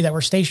the Army that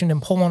were stationed in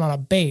Poland on a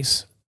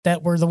base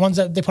that were the ones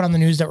that they put on the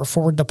news that were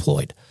forward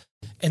deployed.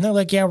 And they're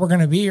like, yeah, we're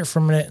going to be here for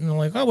a minute. And they're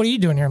like, oh, what are you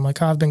doing here? I'm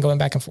like, oh, I've been going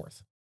back and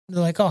forth. They're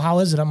like, oh, how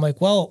is it? I'm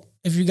like, well,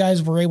 if you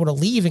guys were able to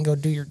leave and go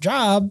do your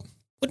job,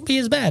 wouldn't be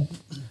as bad.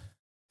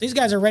 These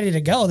guys are ready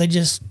to go. They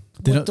just,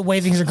 with the way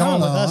things are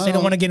going with us, they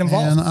don't want to get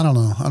involved. Man, I don't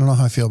know. I don't know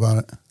how I feel about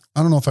it.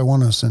 I don't know if I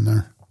want us in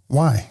there.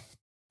 Why?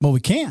 Well, we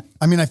can't.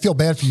 I mean, I feel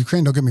bad for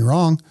Ukraine. Don't get me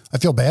wrong. I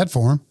feel bad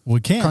for them. We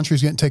can't. The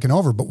country's getting taken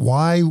over, but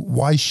why?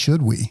 Why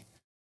should we?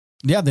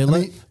 Yeah,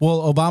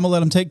 Obama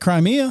let them take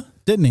Crimea,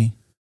 didn't he?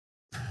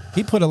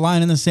 He put a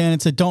line in the sand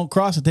and said, don't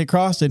cross it. They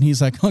crossed it. And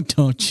he's like, oh,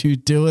 don't you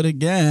do it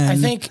again. I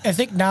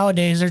think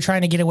nowadays they're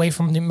trying to get away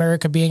from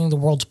America being the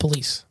world's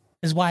police.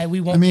 Is why we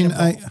won't.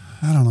 I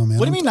don't know, man.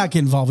 What do you mean not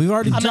get involved? We've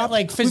already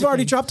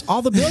dropped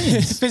all the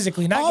billions.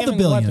 Physically, not all the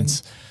billions.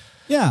 Weapons.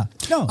 Yeah.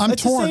 No, I'm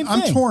torn.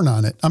 I'm torn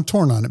on it. I'm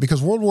torn on it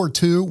because World War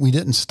II, we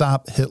didn't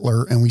stop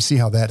Hitler and we see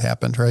how that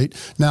happened, right?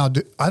 Now,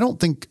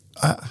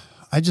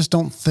 I just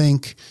don't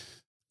think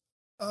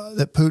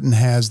that Putin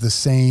has the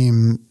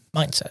same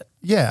mindset.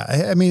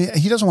 Yeah. I mean,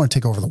 he doesn't want to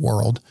take over the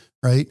world,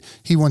 right?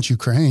 He wants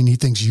Ukraine. He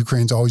thinks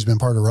Ukraine's always been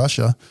part of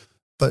Russia,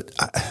 but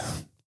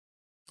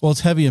well,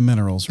 it's heavy in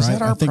minerals, right? Is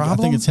that our problem? I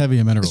think it's heavy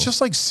in minerals. It's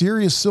just like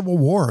Syria's civil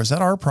war. Is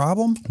that our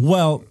problem?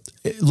 Well,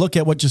 look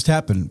at what just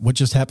happened. What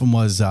just happened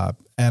was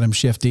Adam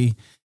Shifty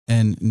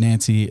and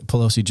Nancy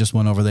Pelosi just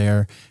went over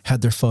there,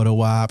 had their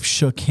photo op,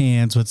 shook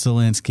hands with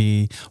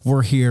Zelensky.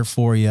 We're here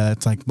for you.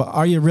 It's like, but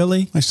are you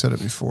really? I said it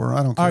before.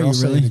 I don't care. I'll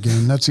say it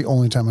again. That's the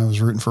only time I was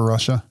rooting for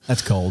Russia.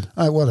 That's cold.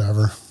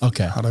 Whatever.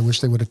 Okay. God, I wish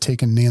they would have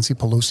taken Nancy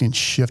Pelosi and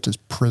Schiff as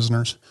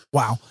prisoners.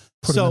 Wow.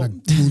 Put them in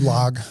a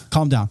gulag.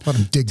 Calm down. Let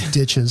them dig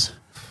ditches.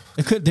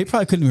 They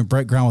probably couldn't even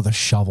break ground with a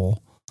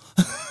shovel.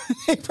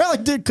 They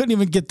probably couldn't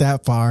even get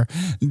that far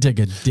and dig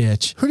a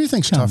ditch. Who do you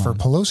think's tougher,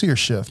 Pelosi or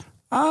Schiff?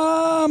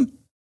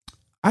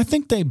 I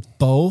think they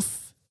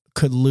both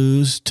could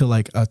lose to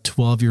like a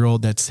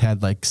 12-year-old that's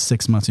had like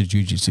 6 months of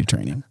jiu-jitsu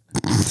training.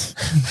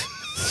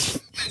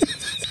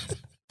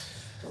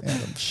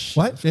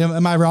 What?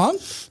 Am I wrong?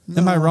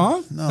 No, Am I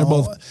wrong? No. They're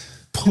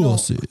both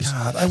pussies.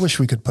 God, I wish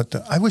we could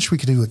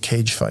do a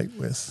cage fight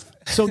with.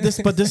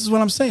 But this is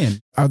what I'm saying.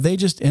 Are they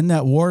just in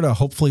that war to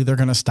hopefully they're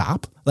going to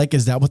stop? Like,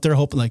 is that what they're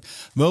hoping? Like,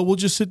 well, we'll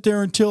just sit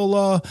there until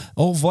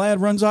old Vlad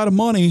runs out of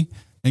money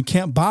and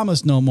can't bomb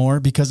us no more.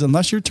 Because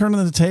unless you're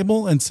turning the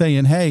table and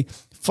saying, hey,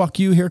 fuck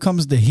you, here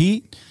comes the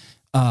heat.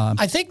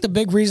 I think the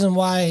big reason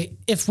why,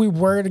 if we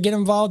were to get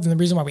involved, and the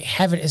reason why we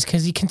haven't, is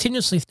because he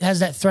continuously has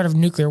that threat of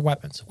nuclear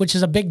weapons, which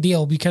is a big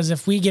deal. Because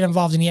if we get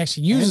involved and he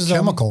actually uses them,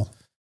 chemical,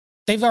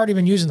 they've already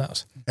been using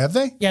those. Have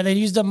they? Yeah, they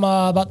used them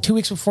about 2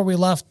 weeks before we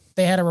left.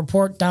 They had a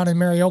report down in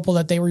Mariupol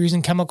that they were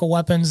using chemical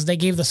weapons. They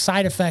gave the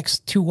side effects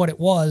to what it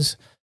was.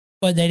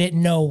 but they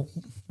didn't know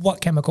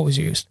what chemical was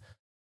used.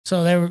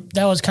 So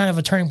that was kind of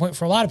a turning point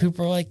for a lot of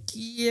people. Were like,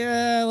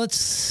 yeah, let's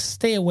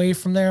stay away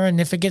from there.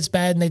 And if it gets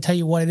bad and they tell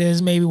you what it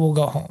is, maybe we'll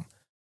go home.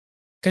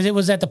 Because it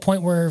was at the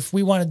point where if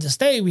we wanted to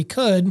stay, we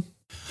could.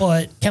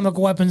 But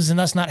chemical weapons and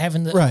us not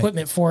having the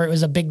equipment for it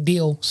was a big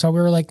deal. So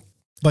we were like.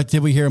 But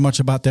did we hear much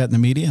about that in the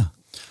media?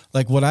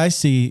 Like what I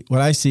see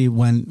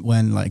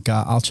when like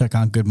I'll check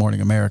on Good Morning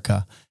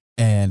America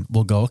and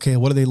we'll go, okay,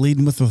 what are they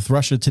leading with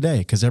Russia today?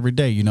 Because every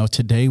day,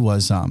 today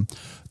was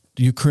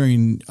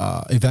Ukraine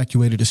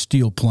evacuated a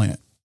steel plant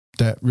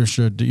that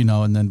Russia,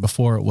 and then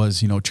before it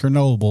was,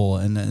 Chernobyl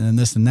and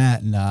this and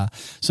that. And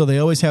so they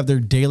always have their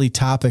daily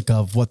topic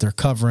of what they're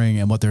covering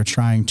and what they're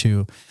trying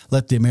to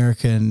let the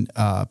American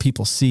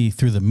people see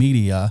through the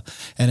media.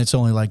 And it's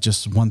only like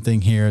just one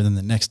thing here. Then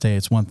the next day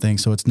it's one thing.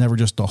 So it's never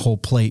just a whole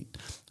plate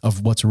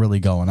of what's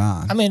really going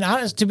on. I mean,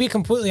 to be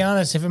completely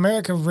honest, if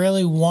America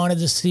really wanted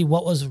to see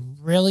what was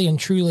really and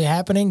truly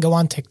happening, go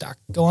on TikTok,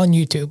 go on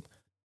YouTube.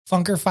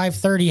 Funker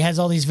 530 has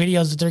all these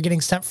videos that they're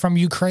getting sent from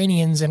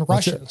Ukrainians and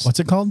Russians. What's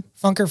it called?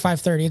 Funker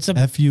 530. It's a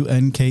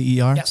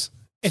Funker. Yes.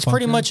 It's Funker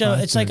pretty much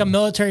it's like a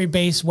military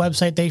based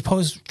website. They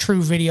post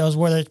true videos,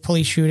 whether it's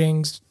police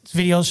shootings,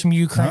 videos from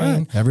Ukraine. All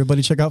right.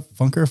 Everybody check out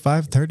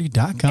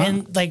funker530.com.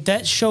 And like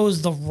that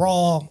shows the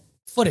raw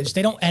footage.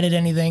 They don't edit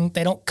anything.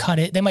 They don't cut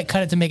it. They might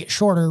cut it to make it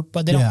shorter,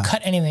 but they don't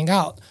cut anything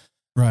out.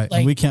 Right. Like,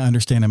 and we can't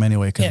understand them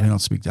anyway because we don't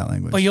speak that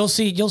language. But you'll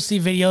see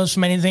videos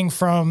from anything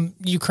from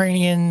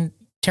Ukrainian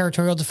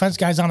territorial defense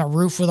guys on a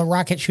roof with a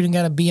rocket shooting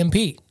at a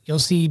BMP. You'll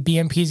see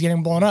BMPs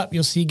getting blown up.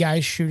 You'll see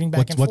guys shooting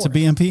back and forth. What's a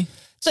BMP?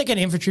 It's like an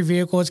infantry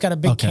vehicle. It's got a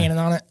big cannon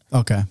on it.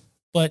 Okay.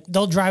 But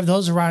they'll drive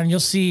those around and you'll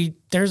see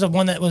there's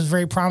one that was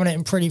very prominent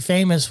and pretty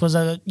famous was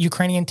a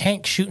Ukrainian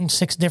tank shooting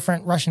 6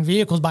 different Russian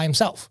vehicles by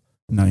himself.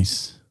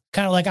 Nice.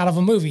 Kind of like out of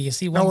a movie. You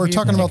see one. Now we're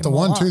talking about the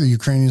one too, the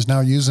Ukrainians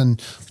now using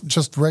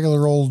just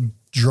regular old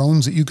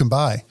drones that you can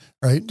buy,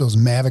 right? Those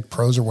Mavic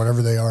Pros or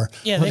whatever they are.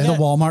 Yeah, the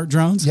Walmart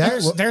drones. Yeah,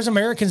 there's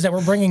Americans that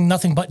were bringing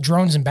nothing but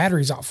drones and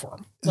batteries out for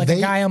them. Like a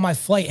guy on my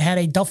flight had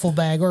a duffel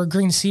bag or a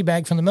green sea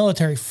bag from the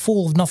military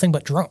full of nothing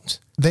but drones.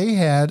 They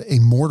had a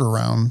mortar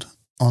round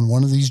on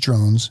one of these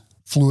drones,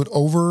 flew it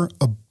over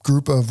a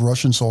group of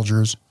Russian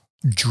soldiers,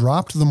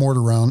 dropped the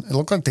mortar round. It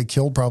looked like they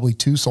killed probably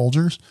 2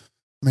 soldiers.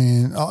 I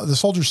mean, the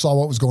soldiers saw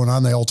what was going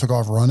on. They all took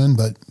off running,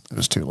 but it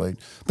was too late.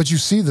 But you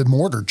see the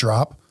mortar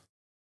drop.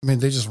 I mean,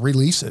 they just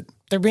release it.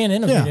 They're being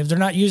innovative. Yeah. They're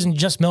not using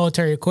just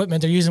military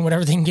equipment. They're using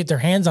whatever they can get their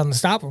hands on to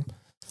stop them.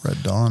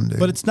 Red Dawn, dude.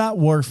 But it's not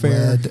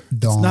warfare. Red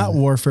Dawn. It's not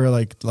warfare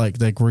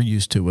like we're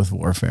used to with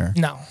warfare.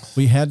 No.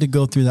 We had to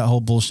go through that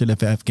whole bullshit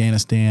of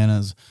Afghanistan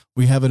as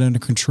we have it under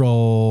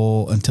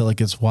control until it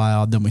gets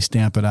wild. Then we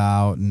stamp it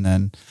out. And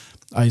then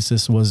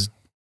ISIS was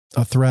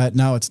a threat.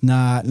 Now it's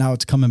not. Now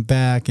it's coming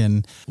back.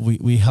 And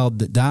we held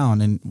it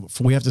down. And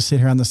we have to sit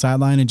here on the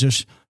sideline and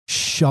just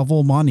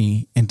shovel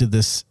money into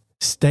this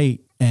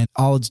state. And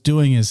all it's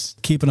doing is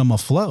keeping them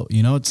afloat.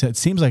 It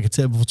seems like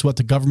it's what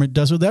the government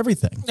does with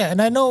everything. Yeah,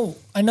 and I know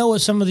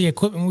with some of the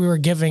equipment we were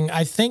giving,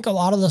 I think a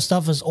lot of the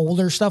stuff is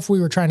older stuff we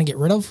were trying to get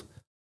rid of.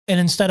 And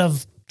instead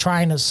of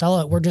trying to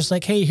sell it, we're just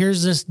like, hey,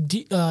 here's this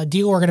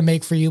deal we're going to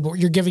make for you, but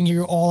you're giving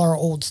you all our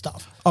old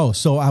stuff. Oh,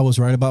 so I was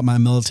right about my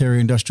military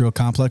industrial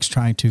complex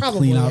trying to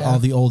clean out all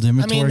the old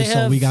inventory.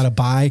 So we got to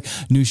buy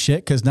new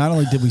shit because not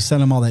only did we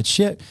send them all that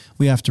shit,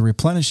 we have to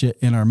replenish it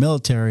in our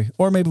military,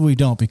 or maybe we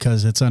don't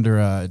because it's under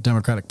a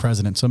Democratic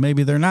president. So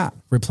maybe they're not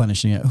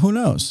replenishing it. Who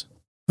knows?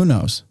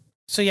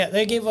 So yeah,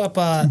 they gave up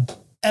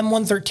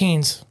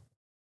M113s,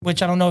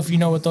 which I don't know if you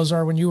know what those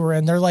are when you were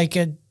in. They're like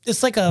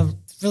it's like a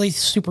really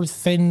super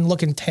thin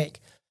looking tank.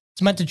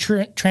 It's meant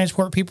to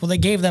transport people. They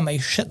gave them a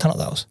shit ton of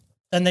those.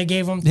 Then they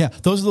gave them. Yeah,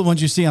 those are the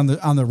ones you see on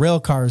the rail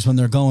cars when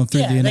they're going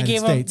through the United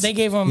States. They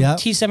gave them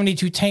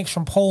T-72 tanks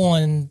from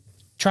Poland.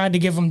 Tried to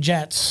give them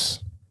jets.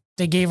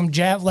 They gave them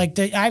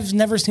I've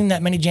never seen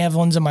that many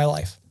javelins in my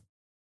life.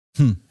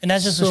 And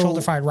that's just a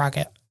shoulder-fired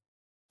rocket.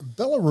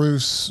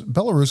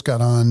 Belarus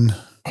got on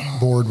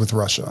board with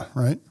Russia,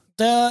 right?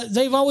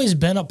 They've always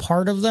been a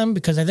part of them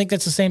because I think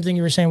that's the same thing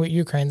you were saying with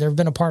Ukraine. They've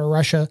been a part of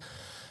Russia.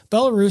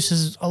 Belarus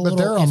is a little.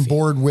 But they're on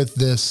board with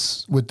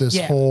this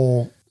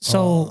whole.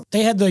 So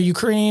they had the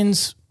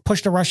Ukrainians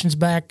push the Russians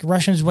back.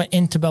 Russians went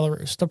into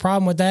Belarus. The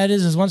problem with that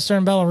is once they're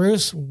in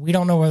Belarus, we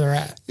don't know where they're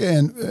at. Yeah,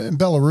 and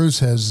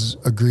Belarus has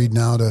agreed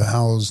now to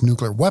house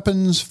nuclear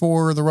weapons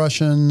for the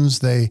Russians.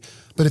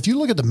 But if you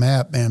look at the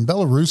map, man,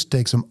 Belarus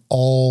takes them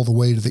all the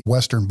way to the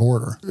western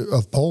border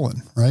of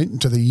Poland, right?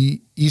 To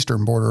the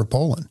eastern border of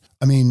Poland.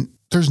 I mean,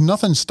 there's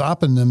nothing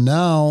stopping them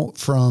now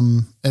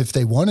from, if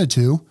they wanted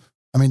to,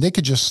 I mean, they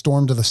could just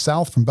storm to the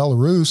south from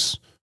Belarus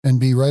and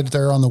be right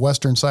there on the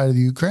western side of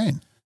the Ukraine.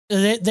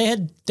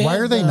 Why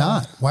are they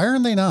not? Why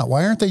aren't they not?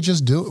 Why aren't they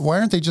just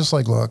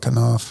like, look,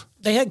 enough?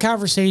 They had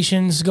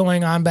conversations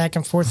going on back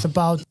and forth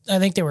about, I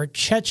think they were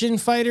Chechen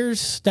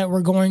fighters that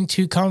were going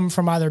to come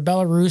from either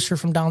Belarus or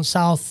from down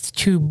south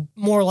to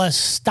more or less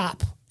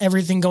stop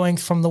everything going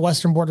from the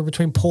western border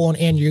between Poland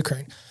and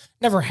Ukraine.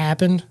 Never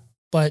happened,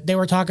 but they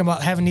were talking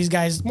about having these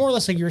guys, more or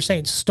less like you were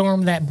saying,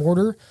 storm that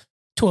border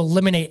to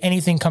eliminate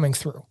anything coming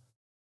through,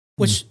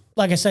 which,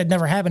 like I said,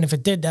 never happened. If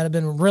it did, that'd have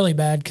been really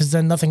bad because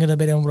then nothing would have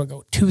been able to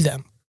go to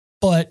them.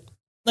 But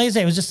like I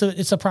say, it was just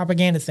it's a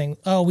propaganda thing.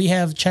 Oh, we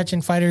have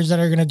Chechen fighters that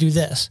are going to do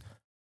this.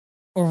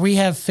 Or we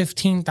have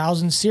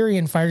 15,000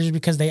 Syrian fighters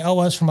because they owe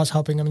us from us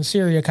helping them in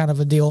Syria, kind of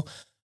a deal.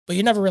 But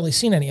you never really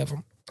seen any of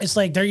them. It's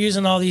like they're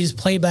using all these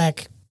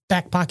back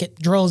pocket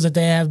drills that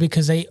they have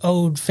because they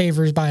owed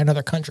favors by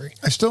another country.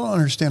 I still don't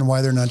understand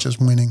why they're not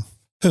just winning.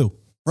 Who?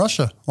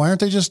 Russia. Why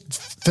aren't they just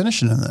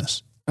finishing in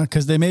this?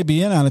 Because they may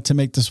be in on it to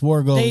make this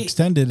war go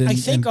extended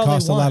and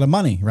cost a lot of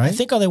money, right? I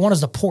think all they want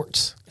is the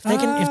ports.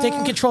 If they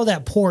can control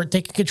that port,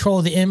 they can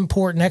control the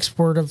import and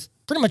export of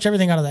pretty much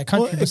everything out of that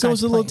country. Well, it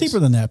goes a little deeper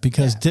than that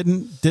because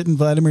didn't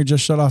Vladimir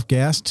just shut off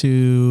gas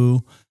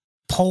to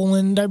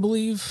Poland, I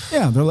believe?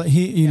 Yeah, they're like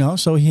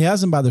so he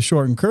has them by the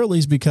short and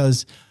curlies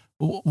because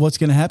what's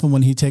going to happen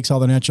when he takes all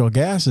the natural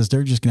gas is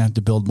they're just going to have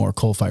to build more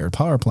coal-fired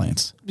power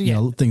plants.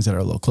 Things that are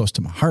a little close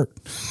to my heart.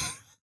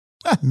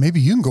 Maybe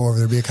you can go over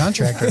there and be a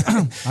contractor.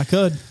 I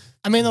could.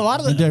 I mean, a lot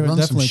of the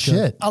definitely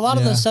shit. A lot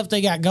of the stuff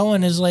they got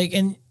going is like,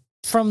 and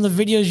from the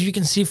videos you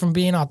can see from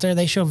being out there,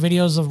 they show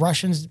videos of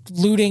Russians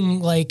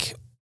looting like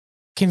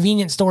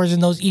convenience stores in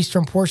those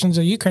eastern portions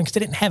of Ukraine because they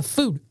didn't have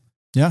food.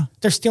 Yeah,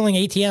 they're stealing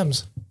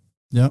ATMs.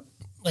 Yep.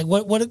 Like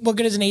what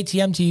good is an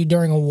ATM to you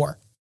during a war?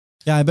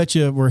 Yeah, I bet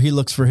you where he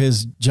looks for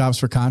his jobs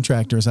for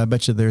contractors, I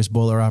bet you there's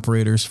boiler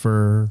operators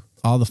for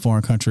all the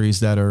foreign countries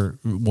that are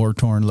war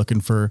torn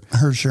looking for. I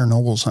heard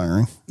Chernobyl's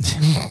hiring.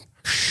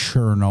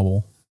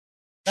 Chernobyl.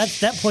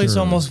 That place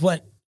almost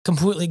went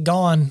completely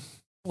gone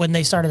when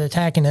they started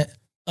attacking it.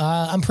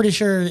 I'm pretty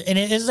sure, and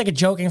it is like a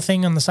joking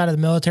thing on the side of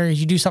the military. Is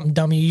you do something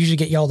dumb, you usually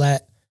get yelled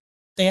at.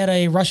 They had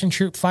a Russian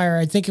troop fire,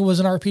 I think it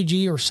was an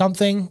RPG or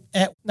something,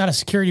 at not a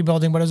security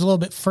building, but it was a little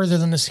bit further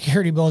than the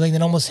security building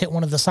that almost hit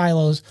one of the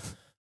silos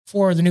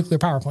for the nuclear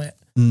power plant,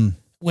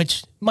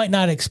 which might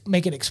not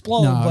make it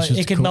explode, but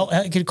it could melt.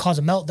 It could cause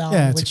a meltdown.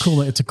 Yeah,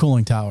 it's a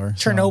cooling tower.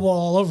 Chernobyl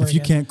all over. If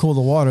you can't cool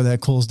the water,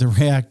 that cools the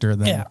reactor.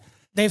 Then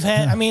they've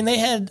had. I mean, they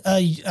had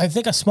I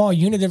think a small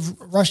unit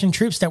of Russian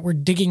troops that were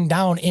digging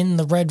down in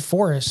the red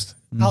forest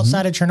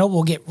outside of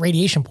Chernobyl get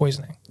radiation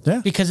poisoning.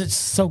 Yeah, because it's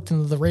soaked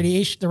into the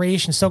radiation. The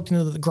radiation soaked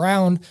into the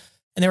ground,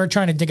 and they were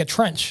trying to dig a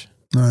trench.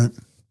 Right.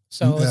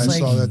 So it's I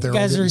saw that they were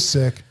getting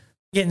sick.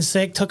 Getting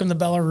sick, took them to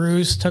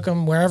Belarus, took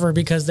them wherever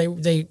because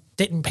they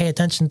didn't pay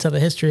attention to the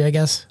history, I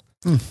guess.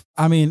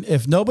 I mean,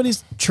 if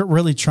nobody's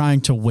really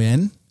trying to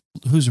win,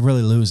 who's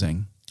really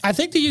losing? I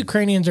think the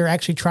Ukrainians are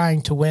actually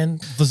trying to win.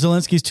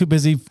 Zelensky's too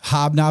busy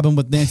hobnobbing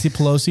with Nancy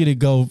Pelosi to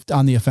go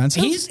on the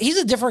offensive. He's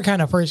a different kind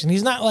of person.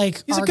 He's not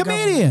like he's a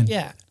comedian.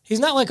 Yeah.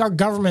 He's not like our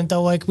government,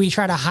 though. Like, we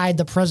try to hide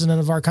the president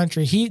of our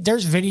country.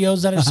 There's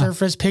videos that have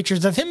surfaced,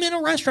 pictures of him in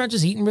a restaurant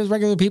just eating with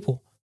regular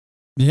people.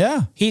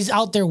 Yeah. He's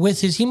out there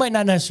with he might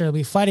not necessarily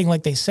be fighting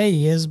like they say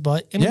he is,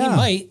 but he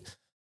might.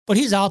 But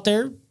he's out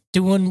there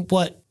doing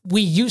what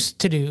we used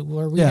to do,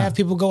 where we have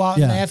people go out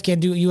in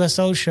Afghan, do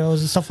USO shows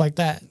and stuff like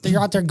that. They're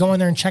out there going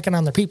there and checking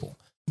on their people.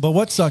 But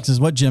what sucks is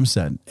what Jim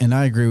said, and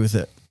I agree with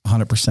it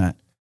 100%.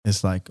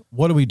 It's like,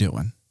 what are we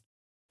doing?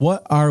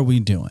 What are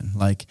we doing?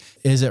 Like,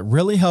 is it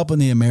really helping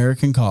the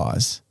American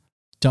cause,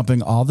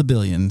 dumping all the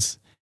billions,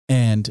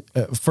 and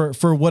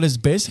for what is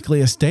basically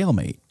a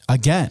stalemate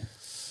again?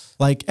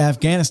 Like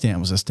Afghanistan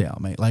was a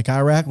stalemate. Like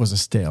Iraq was a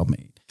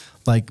stalemate.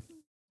 Like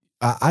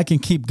I can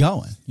keep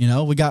going.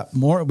 We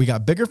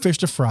got bigger fish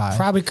to fry.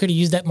 Probably could have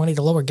used that money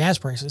to lower gas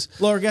prices.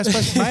 Lower gas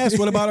prices. I asked,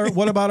 what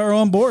about our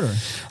own border?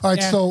 All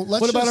right. So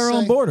let's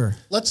own border?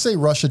 Let's say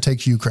Russia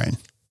takes Ukraine.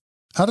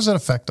 How does that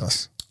affect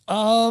us?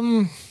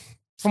 From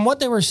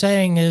what they were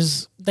saying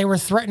is they were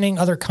threatening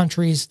other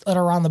countries that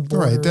are on the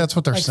border. Right. That's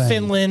what they're saying.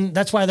 Finland.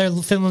 That's why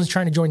Finland's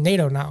trying to join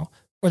NATO now.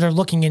 Or they're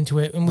looking into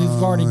it, and we've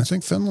already. I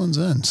think Finland's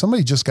in.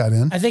 Somebody just got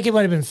in. I think it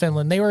might have been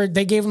Finland.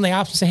 They gave them the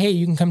option to say, "Hey,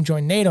 you can come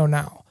join NATO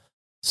now."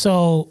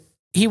 So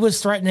he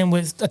was threatening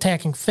with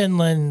attacking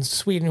Finland,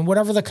 Sweden,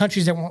 whatever the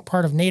countries that weren't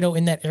part of NATO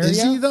in that area.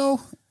 Is he though?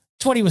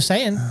 That's what he was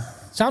saying.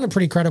 Sounded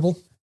pretty credible.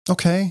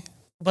 Okay,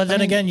 but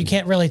then again, you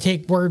can't really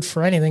take word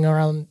for anything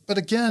around. But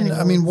again,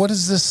 I mean, what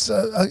is this?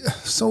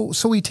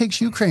 So he takes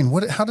Ukraine.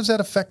 How does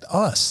that affect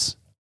us?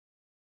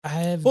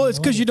 It's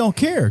because you don't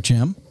care,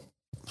 Jim.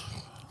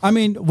 I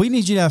mean, we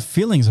need you to have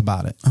feelings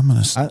about it. I'm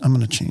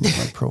gonna change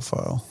my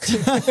profile.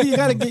 You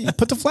gotta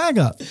put the flag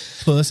up,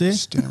 pussy.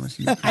 Stand with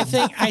you. I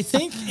think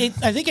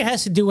it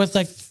has to do with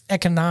like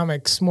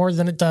economics more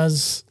than it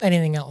does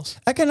anything else.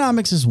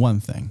 Economics is one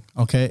thing,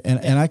 okay,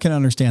 and I can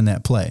understand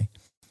that play,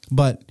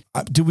 but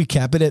do we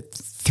cap it at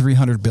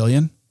 300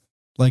 billion?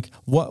 Like,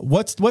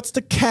 what's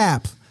the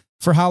cap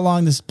for how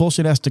long this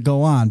bullshit has to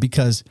go on?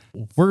 Because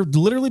we're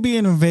literally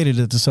being invaded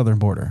at the southern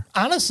border.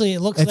 Honestly,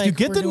 it looks like if you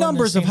get the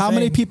numbers of how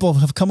many people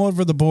have come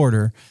over the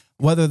border,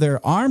 whether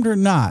they're armed or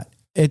not,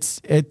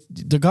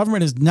 the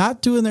government is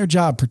not doing their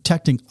job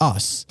protecting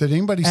us. Did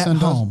anybody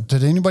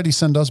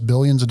send us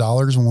billions of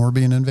dollars when we're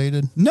being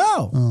invaded?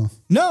 No,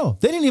 no,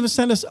 they didn't even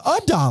send us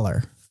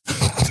 $1.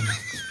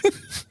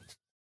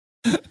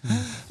 We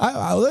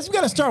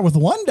got to start with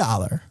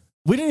 $1.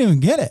 We didn't even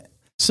get it.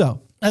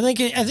 So I think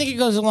it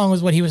goes along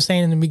with what he was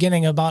saying in the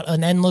beginning about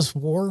an endless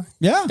war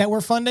that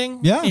we're funding.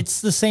 Yeah. It's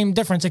the same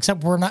difference,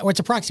 except it's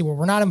a proxy war.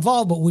 We're not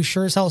involved, but we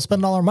sure as hell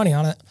spend all our money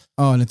on it.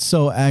 Oh, and it's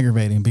so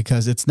aggravating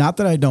because it's not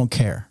that I don't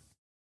care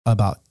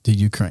about the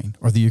Ukraine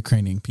or the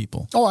Ukrainian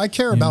people. Oh, I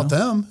care about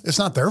them. It's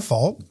not their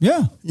fault.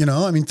 Yeah.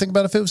 I mean, think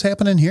about if it was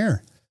happening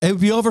here. It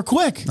would be over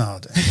quick. No.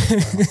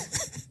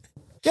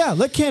 Yeah,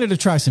 let Canada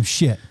try some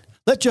shit.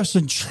 Let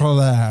Justin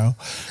Trudeau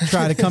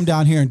try to come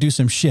down here and do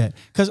some shit.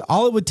 Because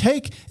all it would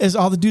take is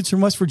all the dudes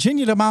from West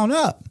Virginia to mount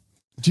up.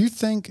 Do you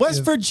think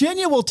West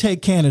Virginia will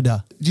take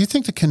Canada? Do you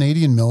think the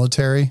Canadian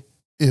military,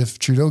 if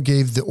Trudeau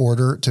gave the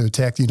order to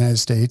attack the United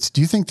States,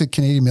 do you think the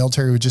Canadian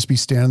military would just be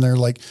standing there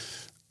like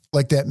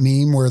that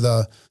meme where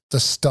the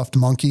stuffed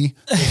monkey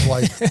is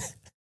like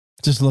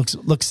just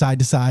looks side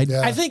to side?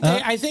 Yeah. I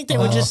think they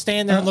would just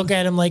stand there and look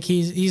at him like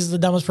he's the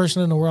dumbest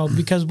person in the world,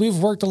 because we've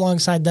worked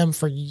alongside them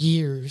for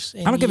years.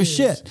 I don't give a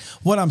shit.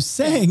 What I'm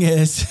saying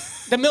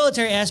is the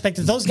military aspect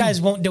is those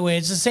guys won't do it.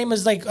 It's the same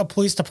as like a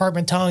police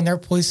department telling their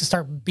police to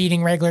start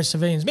beating regular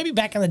civilians. Maybe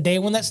back in the day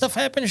when that stuff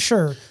happened,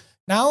 sure.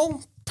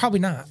 Now, probably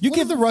not. What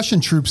do the Russian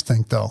troops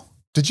think, though?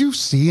 Did you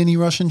see any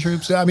Russian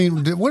troops? I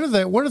mean, what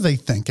are they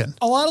thinking?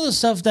 A lot of the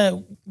stuff that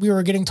we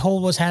were getting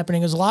told was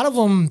happening is a lot of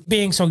them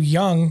being so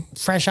young,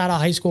 fresh out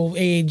of high school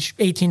age,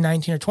 18,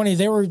 19, or 20,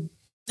 they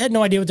had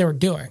no idea what they were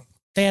doing.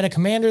 They had a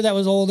commander that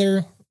was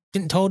older,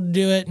 getting told to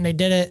do it, and they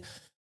did it.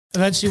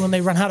 Eventually, when they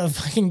run out of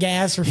fucking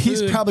gas or food,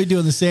 he's probably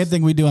doing the same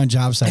thing we do on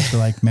job sites. We're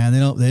like, man,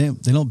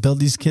 they don't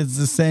build these kids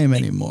the same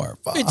anymore.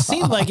 It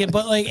seemed like it,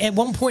 but like at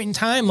one point in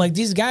time, like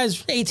these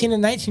guys, 18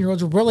 and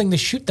 19-year-olds, were willing to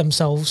shoot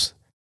themselves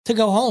to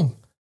go home.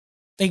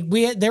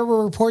 There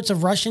were reports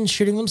of Russians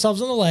shooting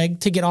themselves in the leg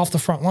to get off the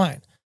front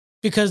line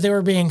because they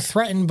were being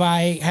threatened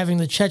by having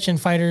the Chechen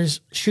fighters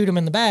shoot them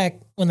in the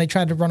back when they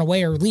tried to run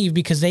away or leave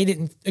because they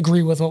didn't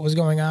agree with what was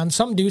going on.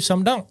 Some do,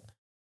 some don't.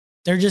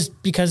 They're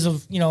just, because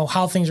of,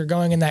 how things are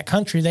going in that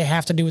country, they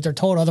have to do what they're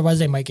told. Otherwise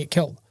they might get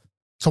killed.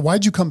 So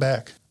why'd you come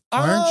back?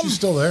 Why aren't you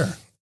still there?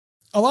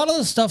 A lot of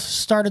the stuff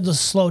started to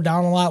slow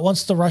down a lot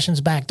once the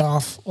Russians backed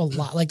off a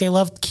lot. Like they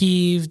left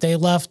Kyiv, they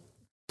left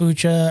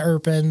Bucha,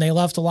 Irpin, they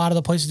left a lot of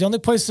the places. The only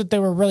place that they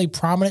were really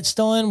prominent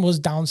still in was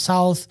down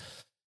south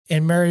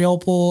in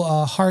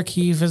Mariupol.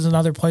 Kharkiv is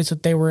another place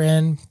that they were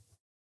in,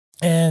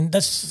 and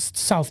that's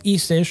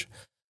southeast-ish.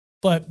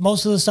 But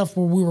most of the stuff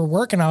where we were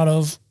working out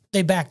of,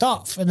 they backed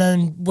off. And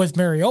then with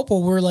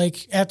Mariupol, we're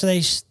like, after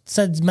they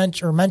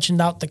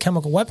mentioned out the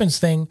chemical weapons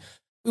thing,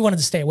 we wanted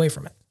to stay away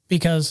from it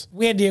because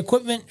we had the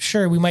equipment.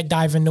 Sure, we might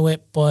dive into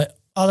it, but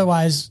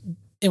otherwise,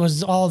 it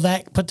was all of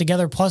that put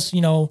together, plus,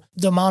 the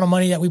amount of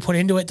money that we put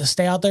into it to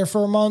stay out there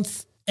for a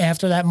month.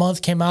 After that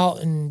month came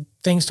out and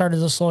things started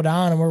to slow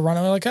down and we're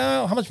running, we're like,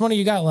 oh, how much money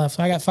you got left?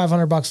 I got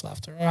 $500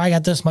 left, or I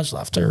got this much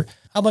left, or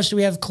how much do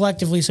we have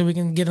collectively so we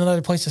can get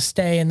another place to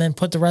stay and then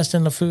put the rest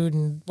in the food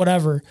and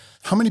whatever.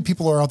 How many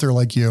people are out there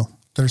like you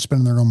that are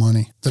spending their own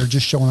money, that are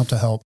just showing up to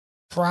help?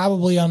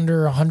 Probably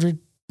under 100.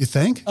 You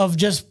think? Of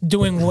just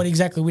doing what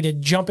exactly we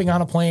did, jumping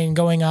on a plane,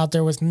 going out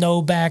there with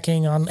no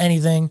backing on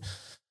anything.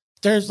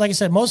 There's, like I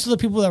said, most of the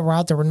people that were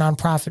out there were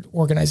nonprofit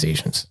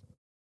organizations.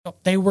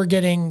 They were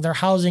getting their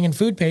housing and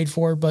food paid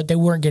for, but they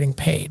weren't getting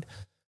paid.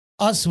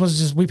 Us was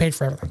just, we paid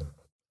for everything.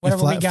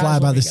 Whatever we got. Fly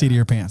by the seat of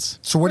your pants.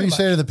 So what do you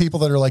say to the people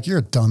that are like, you're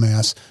a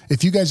dumbass?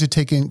 If you guys had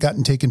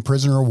gotten taken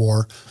prisoner of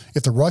war,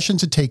 if the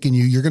Russians had taken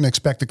you, you're going to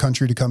expect the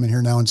country to come in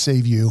here now and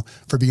save you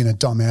for being a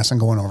dumbass and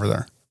going over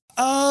there?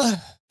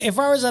 If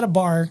I was at a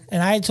bar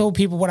and I told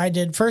people what I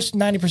did, first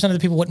 90% of the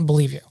people wouldn't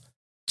believe you.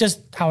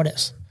 Just how it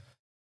is.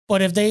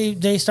 But if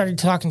they started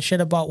talking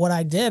shit about what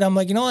I did, I'm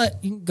like, you know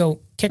what? You can go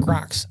kick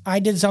rocks. I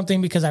did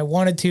something because I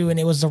wanted to, and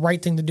it was the right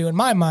thing to do in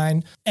my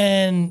mind.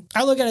 And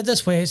I look at it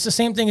this way. It's the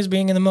same thing as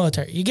being in the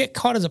military. You get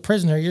caught as a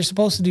prisoner. You're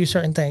supposed to do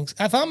certain things.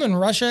 If I'm in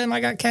Russia and I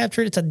got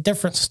captured, it's a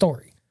different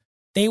story.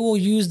 They will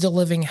use the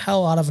living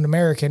hell out of an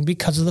American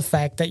because of the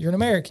fact that you're an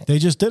American. They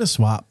just did a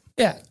swap.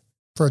 Yeah.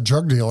 For a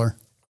drug dealer.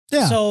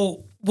 Yeah.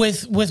 So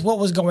with what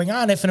was going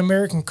on, if an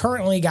American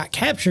currently got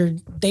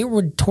captured, they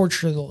would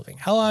torture the living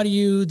hell out of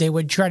you. They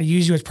would try to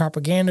use you as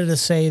propaganda to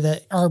say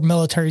that our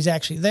military is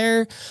actually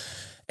there.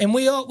 And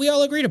we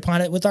all agreed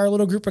upon it with our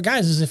little group of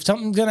guys, is if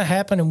something's going to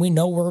happen and we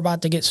know we're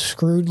about to get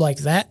screwed like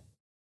that,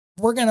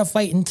 we're going to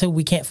fight until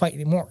we can't fight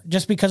anymore.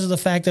 Just because of the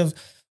fact of,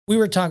 we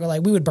were talking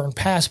like we would burn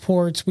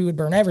passports, we would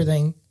burn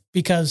everything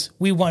because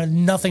we wanted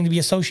nothing to be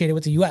associated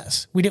with the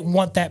U.S. We didn't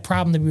want that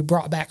problem to be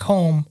brought back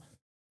home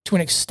to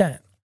an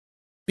extent,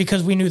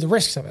 because we knew the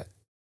risks of it.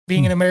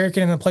 Being an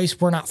American in a place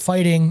we're not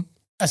fighting,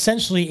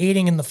 essentially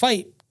aiding in the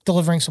fight,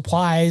 delivering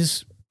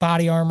supplies,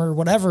 body armor,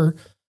 whatever,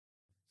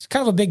 it's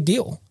kind of a big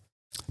deal.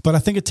 But I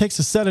think it takes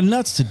a set of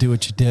nuts to do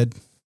what you did.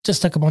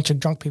 Just took a bunch of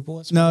drunk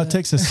people. No, it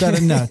takes a set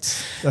of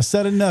nuts. A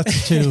set of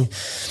nuts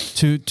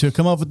to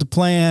come up with the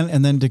plan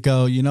and then to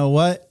go, you know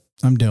what?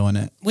 I'm doing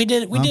it. We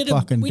did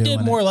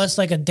more or less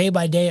like a day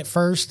by day at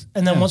first.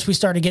 And then once we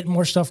started getting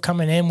more stuff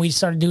coming in, we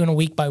started doing a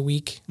week by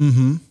week.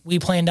 Mm-hmm. We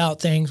planned out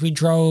things. We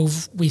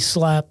drove, we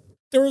slept.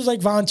 There was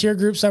like volunteer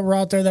groups that were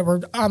out there that were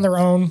on their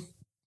own.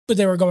 but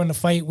they were going to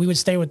fight. We would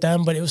stay with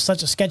them, but it was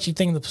such a sketchy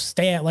thing to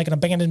stay at, like an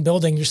abandoned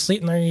building. You're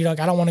sleeping there and you're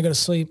like, I don't want to go to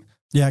sleep.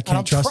 Yeah, I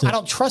can't trust it. I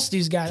don't trust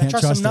these guys. Can't I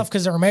trust them enough it.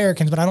 because they're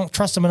Americans, but I don't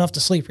trust them enough to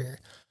sleep here.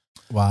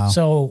 Wow.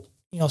 So,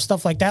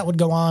 stuff like that would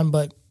go on,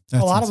 but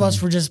That's a lot insane. of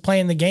us were just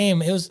playing the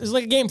game. It was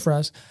like a game for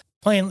us.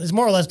 It's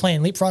more or less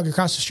playing leapfrog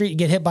across the street. You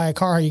get hit by a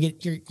car, you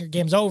get your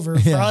game's over.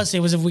 Yeah. For us, it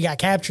was if we got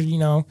captured,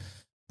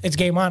 it's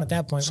game on at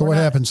that point. So what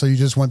happened? So you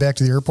just went back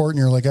to the airport and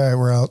you're like, all right,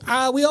 we're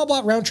out. We all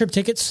bought round trip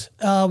tickets.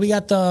 We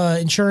got the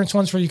insurance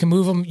ones where you can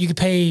move them. You could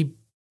pay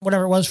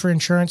whatever it was for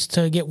insurance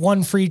to get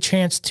one free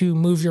chance to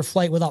move your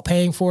flight without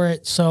paying for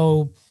it.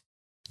 So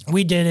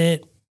we did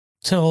it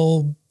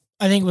till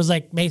I think it was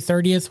like May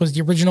 30th was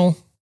the original.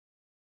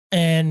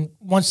 And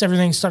once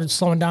everything started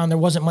slowing down, there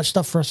wasn't much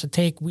stuff for us to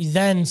take. We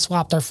then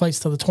swapped our flights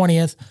to the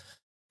 20th,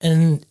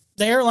 and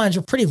the airlines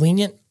were pretty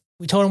lenient.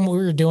 We told them what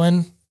we were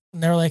doing,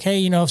 and they were like,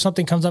 hey, if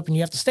something comes up and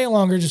you have to stay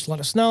longer, just let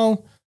us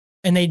know.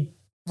 And they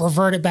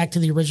reverted back to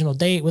the original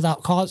date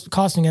without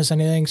costing us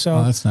anything.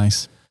 So that's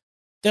nice.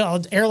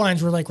 The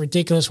airlines were like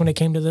ridiculous when it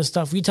came to this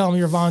stuff. We tell them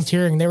you're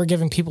volunteering. They were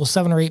giving people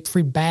 7 or 8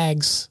 free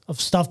bags of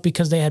stuff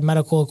because they had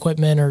medical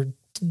equipment, or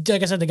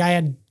like I said, the guy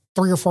had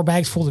 3 or 4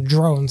 bags full of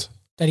drones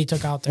that he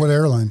took out there. What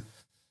airline?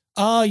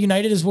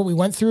 United is what we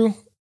went through.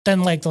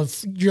 Then like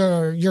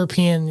your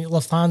European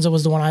Lufthansa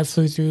was the one I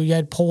flew through. You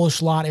had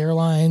Polish lot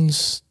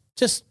airlines,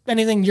 just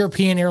anything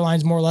European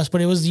airlines more or less. But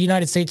it was the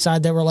United States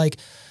side that were like,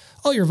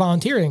 oh, you're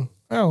volunteering.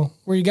 Oh,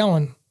 where are you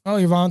going? Oh,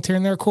 you're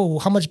volunteering there. Cool.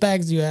 How much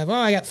bags do you have? Oh,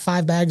 I got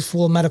 5 bags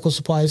full of medical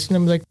supplies. And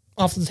I'm like,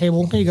 off the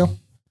table. Here you go.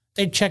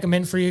 They'd check them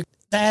in for you.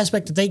 The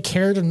aspect that they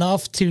cared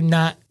enough to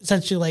not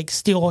essentially like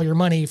steal all your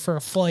money for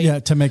a flight. Yeah,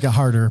 to make it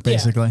harder,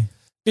 basically. Yeah.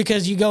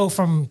 Because you go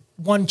from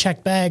 1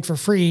 checked bag for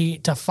free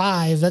to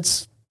 5,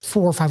 that's $400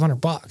 or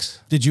 $500.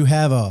 Did you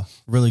have a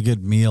really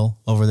good meal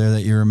over there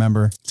that you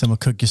remember? Someone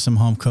cook you some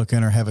home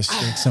cooking, or have a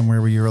steak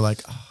somewhere where you were like,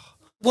 oh.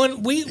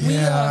 When we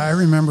I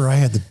remember I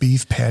had the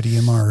beef patty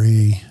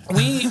MRE.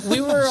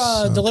 We were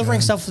So delivering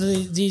good. stuff to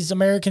these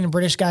American and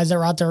British guys that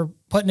were out there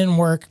putting in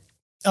work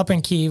up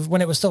in Kyiv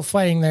when it was still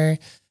fighting there.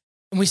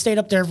 And we stayed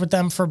up there with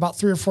them for about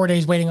 3 or 4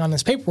 days waiting on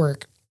this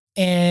paperwork.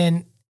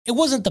 And it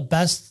wasn't the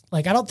best.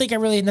 Like, I don't think I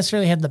really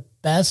necessarily had the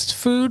best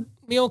food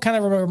meal. Kind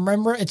of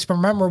remember. It's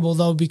memorable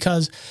though,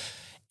 because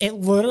it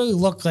literally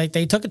looked like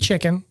they took a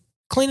chicken,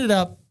 cleaned it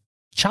up,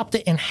 chopped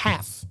it in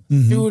half,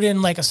 threw it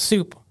in like a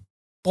soup,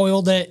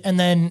 boiled it, and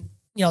then,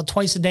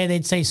 twice a day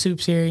they'd say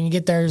soups here, and you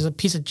get there's a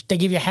piece of, they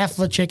give you half of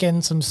a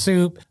chicken, some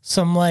soup,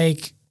 some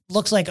like,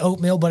 looks like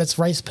oatmeal, but it's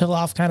rice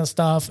pilaf kind of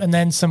stuff, and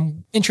then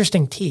some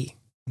interesting tea.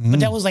 But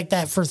that was like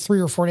that for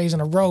 3 or 4 days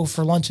in a row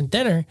for lunch and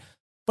dinner.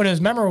 But it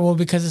was memorable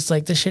because it's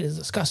like, this shit is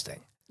disgusting.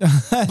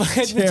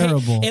 That's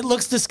terrible. It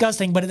looks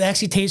disgusting, but it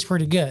actually tastes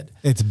pretty good.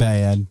 It's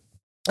bad.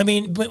 I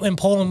mean, but in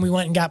Poland, we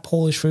went and got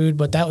Polish food,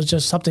 but that was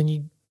just something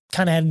you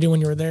kind of had to do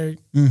when you were there.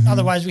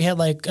 Otherwise, we had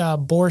like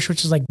borscht,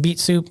 which is like beet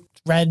soup,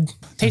 red.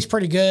 Tastes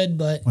pretty good,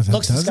 but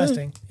looks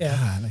disgusting. Yeah.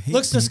 God,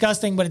 Looks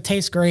disgusting, but it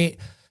tastes great.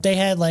 They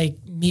had like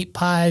meat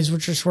pies,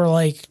 which just were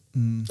like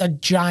a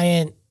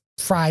giant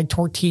fried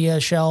tortilla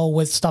shell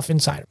with stuff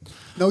inside.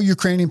 No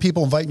Ukrainian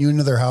people inviting you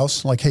into their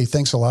house? Like, hey,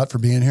 thanks a lot for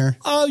being here.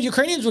 Oh,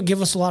 Ukrainians would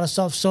give us a lot of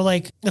stuff. So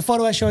like the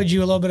photo I showed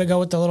you a little bit ago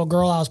with the little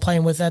girl I was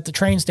playing with at the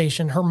train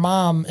station, her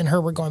mom and her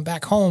were going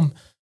back home,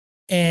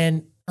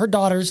 and her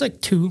daughter's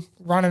like 2,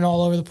 running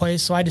all over the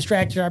place. So I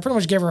distracted her. I pretty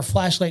much gave her a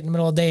flashlight in the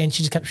middle of the day, and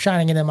she just kept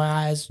shining it in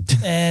my eyes.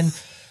 And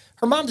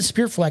her mom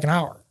disappeared for like an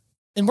hour.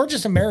 And we're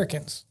just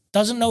Americans.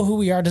 Doesn't know who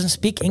we are, doesn't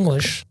speak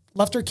English.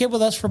 Left her kid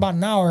with us for about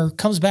an hour,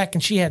 comes back,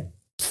 and she had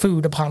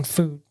food upon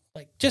food.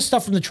 Like just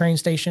stuff from the train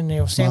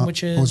station,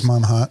 sandwiches. Was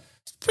mom hot?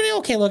 Pretty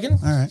okay looking. All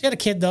right. She had a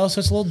kid though, so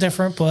it's a little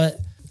different, but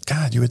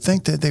God, you would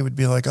think that they would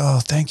be like, oh,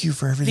 thank you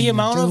for everything you're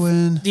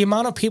doing. The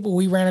amount of people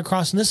we ran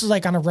across, and this is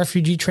like on a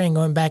refugee train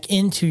going back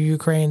into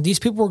Ukraine, these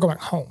people were going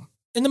home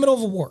in the middle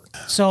of a war.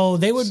 So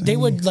they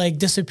would like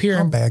disappear.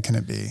 How bad can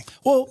it be?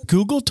 Well,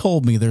 Google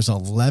told me there's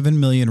 11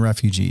 million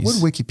refugees. What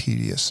did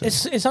Wikipedia say?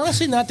 It's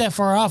honestly not that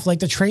far off. Like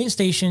the train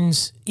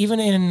stations, even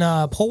in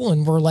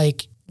Poland, were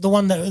like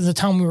the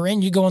town we were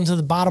in, you go into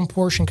the bottom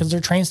portion because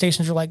their train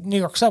stations are like New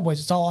York subways.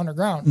 It's all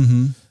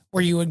underground.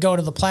 Where you would go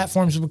to the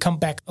platforms and would come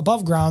back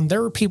above ground.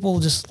 There were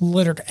people just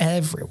littered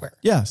everywhere.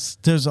 Yes,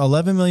 there's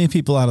 11 million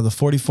people out of the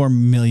 44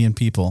 million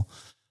people.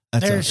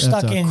 They're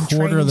stuck in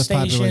train stations.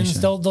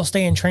 Population. They'll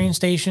stay in train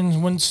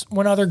stations.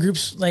 When other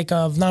groups like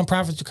of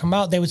nonprofits would come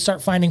out, they would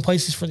start finding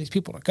places for these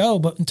people to go.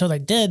 But until they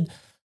did,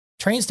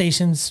 train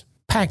stations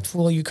packed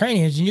full of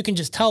Ukrainians, and you can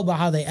just tell by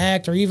how they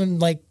act, or even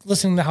like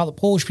listening to how the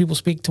Polish people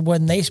speak to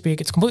when they speak.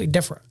 It's completely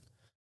different.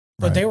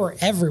 But they were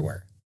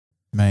everywhere,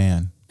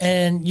 man.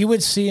 And you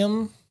would see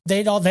them.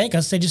 They'd all thank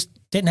us. They just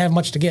didn't have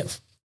much to give.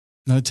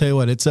 I'll tell you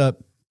what, it's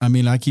up. I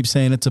mean, I keep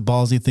saying it's a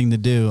ballsy thing to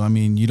do. I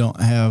mean, you don't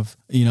have,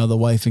 the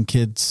wife and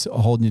kids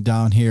holding you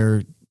down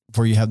here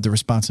where you have the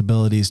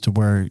responsibilities to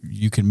where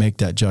you can make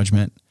that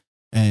judgment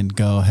and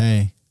go,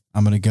 hey,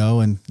 I'm going to go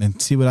and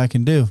see what I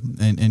can do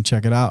and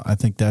check it out. I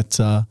think that's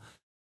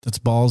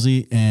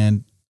ballsy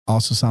and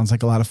also sounds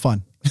like a lot of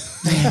fun.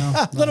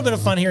 A little bit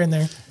of fun here and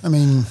there. I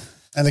mean,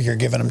 I think you're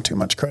giving him too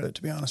much credit,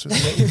 to be honest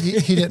with you.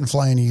 He didn't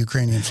fly any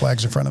Ukrainian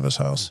flags in front of his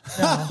house.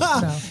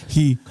 No.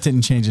 He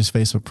didn't change his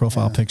Facebook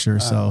profile picture,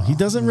 so he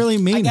doesn't really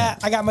mean it.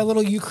 I got my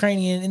little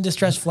Ukrainian in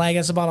distress flag.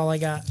 That's about all I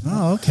got.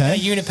 Oh, okay. And a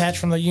unit patch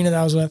from the unit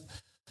I was with.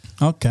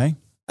 Okay.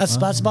 That's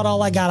about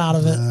all I got out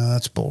of it.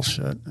 That's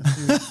bullshit.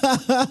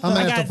 I'm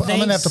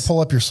gonna have to pull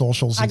up your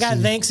socials. I got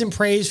thanks and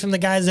praise from the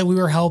guys that we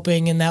were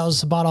helping, and that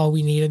was about all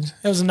we needed.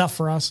 It was enough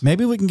for us.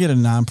 Maybe we can get a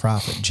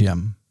nonprofit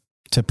gym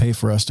to pay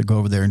for us to go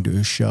over there and do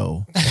a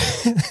show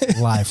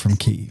live from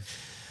Kyiv.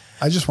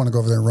 I just want to go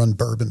over there and run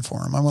bourbon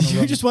for him.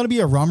 You just want to be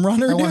a rum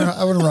runner? I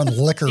want to run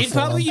liquor for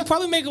him. You'd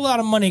probably make a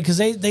lot of money because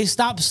they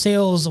stopped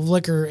sales of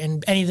liquor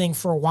and anything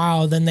for a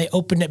while. Then they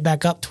opened it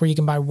back up to where you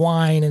can buy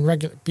wine and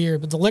regular beer,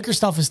 but the liquor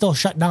stuff is still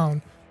shut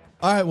down.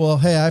 All right. Well,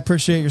 hey, I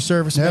appreciate your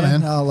service,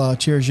 man. I'll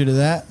cheers you to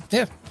that.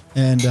 Yeah.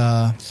 And,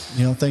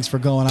 thanks for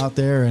going out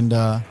there and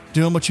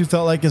doing what you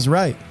felt like is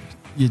right.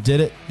 You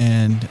did it,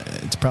 and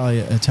it's probably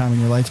a time in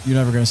your life you're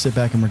never going to sit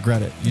back and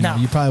regret it.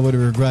 You probably would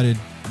have regretted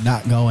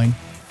not going,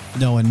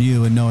 knowing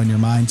you and knowing your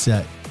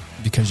mindset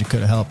because you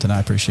could have helped, and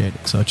I appreciate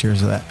it. So cheers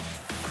to that.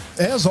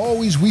 As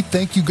always, we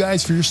thank you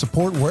guys for your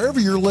support. Wherever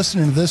you're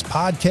listening to this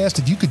podcast,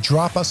 if you could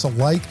drop us a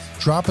like,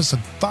 drop us a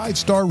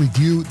 5-star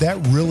review, that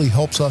really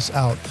helps us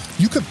out.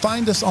 You could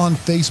find us on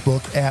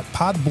Facebook at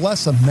Pod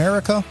Bless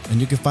America. And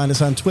you can find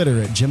us on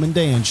Twitter at Jim and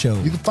Dan Show.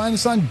 You can find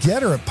us on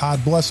Getter at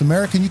Pod Bless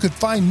America. And you can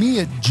find me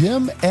at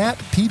Jim at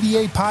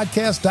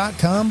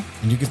PBApodcast.com.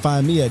 And you can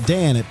find me at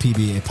Dan at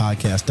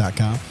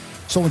PBApodcast.com.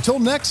 So until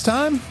next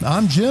time,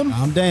 I'm Jim.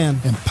 I'm Dan.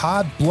 And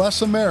Pod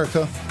Bless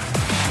America.